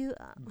who you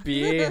are.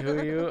 Be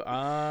who you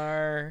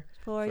are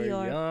for for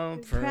your your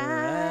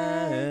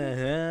pride.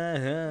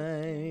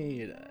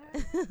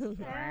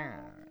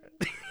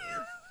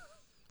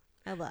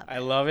 I love I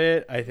it. love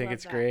it. I think Love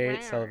it's that.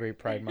 great. Celebrate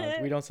Pride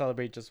Month. We don't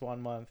celebrate just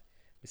one month.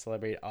 We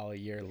celebrate all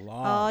year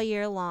long. All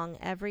year long,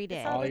 every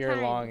day. all All the year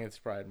time. long, it's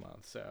Pride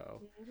Month.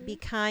 So Be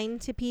kind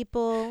to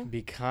people,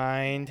 be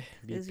kind.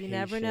 Be because you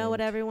never know what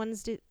patient.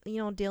 everyone's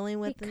dealing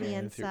with Be in the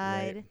kind through-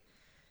 right. inside.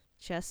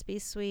 Just be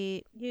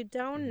sweet. You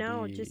don't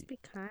know. Just be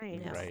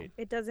kind. No. Right.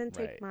 It doesn't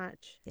take Right.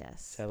 much.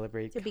 Yes.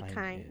 Celebrate To be kind.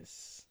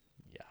 kindness.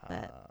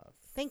 Yeah.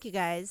 Thank you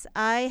guys.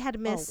 I had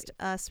missed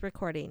us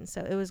recording,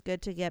 so it was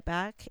good to get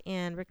back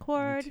and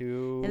record. Me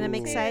too. And I'm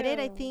excited.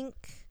 I Too. think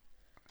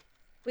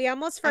We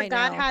almost I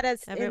forgot know. how to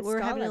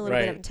we're having a install little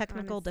bit of Right.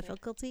 technical honestly.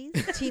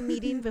 difficulties. Team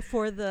meeting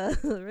before the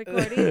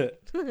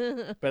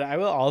recording. But I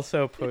will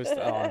also post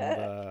on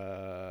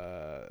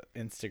the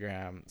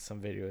Instagram some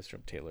videos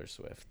from Taylor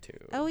Swift too.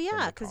 Oh from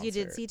yeah, the because you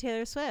did concert. see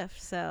Taylor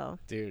Swift. So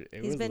Dude,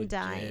 it he's was been legit.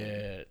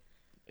 dying.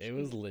 It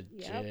was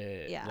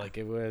legit. Yeah. Like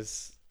it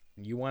was.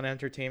 You want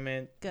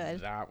entertainment?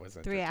 Good. That was 3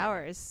 entertainment.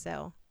 hours.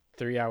 So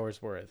 3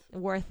 hours worth.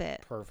 worth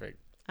it. Perfect.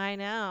 I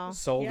know.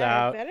 Sold Yeah, it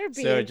out. better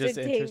be So just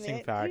interesting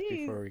entertainment. fact Jeez.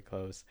 before we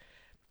close.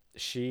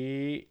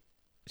 She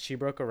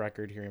broke a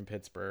record here in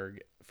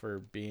Pittsburgh for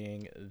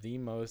being the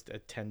most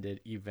attended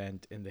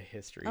event in the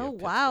history Oh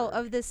of wow,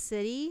 Pittsburgh. of the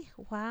city.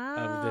 Wow.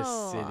 Of the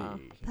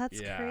city.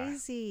 That's Yeah.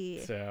 crazy.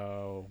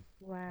 So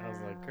Wow. I was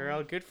like,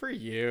 girl, good for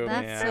you,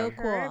 That's man. so Good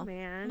for her, cool.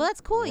 man. Well,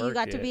 that's cool. You Work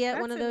got to it. be at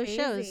one of That's those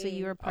shows, so you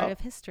amazing. were part Oh. of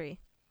history.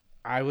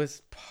 I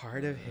was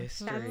part of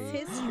history. That's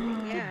history.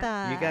 Look Yeah. at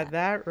that. You got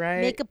that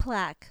right. Make a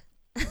plaque.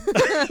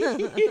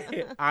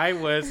 I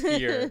was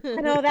here.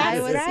 know, I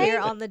that's was right. here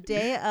on the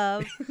day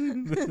of.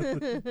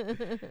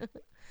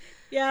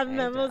 Yeah,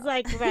 Memo's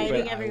like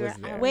writing But I everywhere.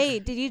 was there.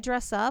 Wait, did you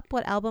dress up?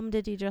 What album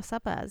did you dress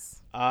up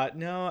as?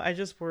 No, I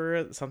just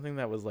wore something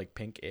that was like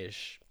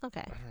pinkish.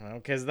 Okay. I don't know,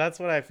 because that's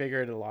what I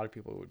figured a lot of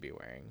people would be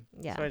wearing.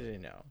 Yeah. So I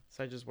didn't know.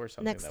 So I just wore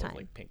something Next that time.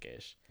 was like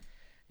pinkish.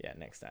 Yeah,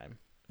 next time.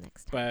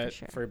 Next time But for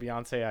sure. for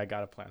Beyonce, I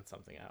gotta plan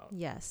something out.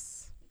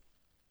 Yes.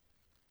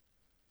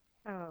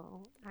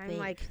 Oh, I'm Think,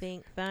 like,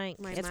 think. my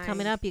It's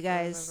coming mind- up, you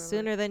guys,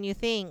 sooner than you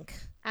think.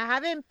 I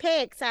haven't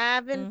picked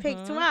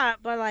Mhm. them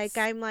up, but like,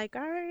 I'm like,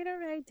 all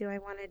right. Do I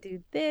want to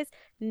do this?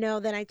 No,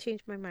 then I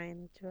changed my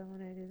mind. Do I want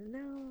to do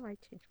no? I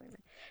changed my mind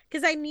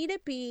because I need to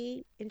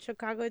be in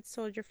Chicago at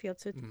Soldier Field,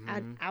 so it's an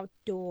Mhm.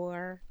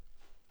 outdoor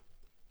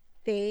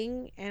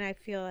thing, and I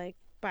feel like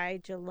by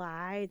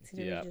July it's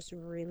gonna Yep. be just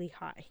really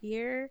hot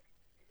here,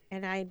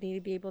 and I need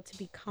to be able to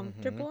be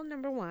comfortable.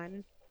 Number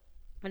one,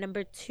 and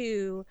number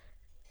two.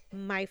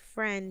 My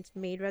friend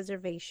made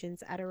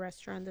reservations at a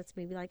restaurant that's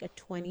maybe like a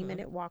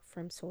 20-minute walk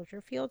from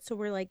Soldier Field. So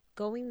we're like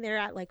going there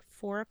at like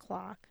 4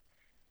 o'clock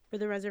for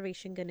the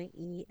reservation, gonna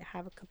eat,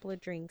 have a couple of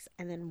drinks,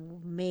 and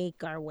then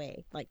make our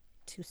way like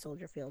to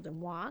Soldier Field and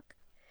walk.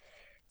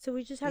 So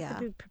we just have Yeah. to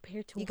be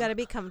prepared to You got to walk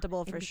be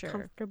comfortable and for be sure.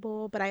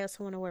 comfortable. But I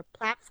also want to wear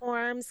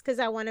platforms because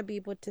I want to be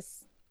able to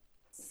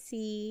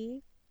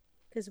see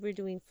because we're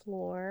doing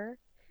floor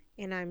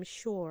and I'm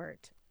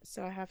short.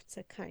 So I have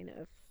to kind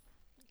of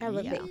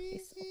elevate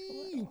myself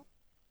a little.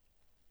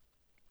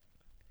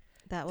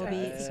 That will be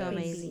Yes. so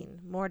amazing.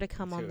 More to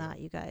come on too. that,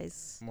 you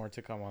guys. More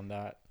to come on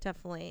that.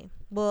 Definitely.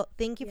 Well,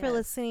 thank you for Yes.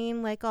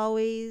 listening. Like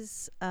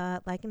always,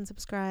 like and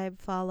subscribe,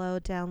 follow,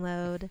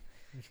 download,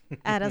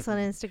 add us on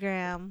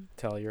Instagram.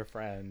 Tell your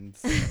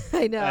friends.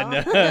 I know.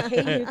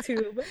 Hey,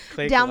 YouTube.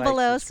 Click Down like,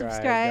 below,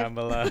 Down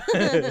below.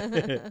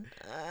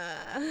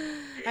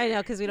 I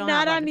know, because we don't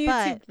Not have on one,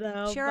 YouTube, but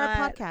though. share our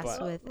but- podcast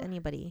but- with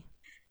anybody.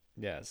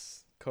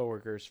 Yes.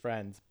 Coworkers,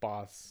 friends,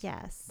 boss.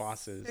 Yes.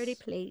 Bosses. 30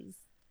 plays.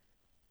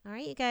 All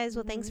right, you guys.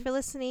 Well, thanks Mhm. for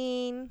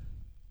listening.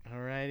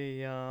 Alrighty,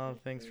 y'all.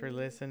 Thanks for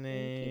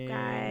listening. Thank you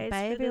guys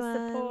Bye, for everyone.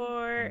 the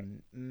support.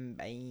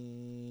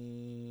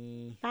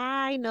 Bye.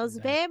 Bye. Nos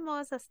Bye.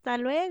 vemos. Hasta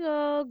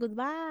luego.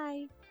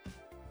 Goodbye.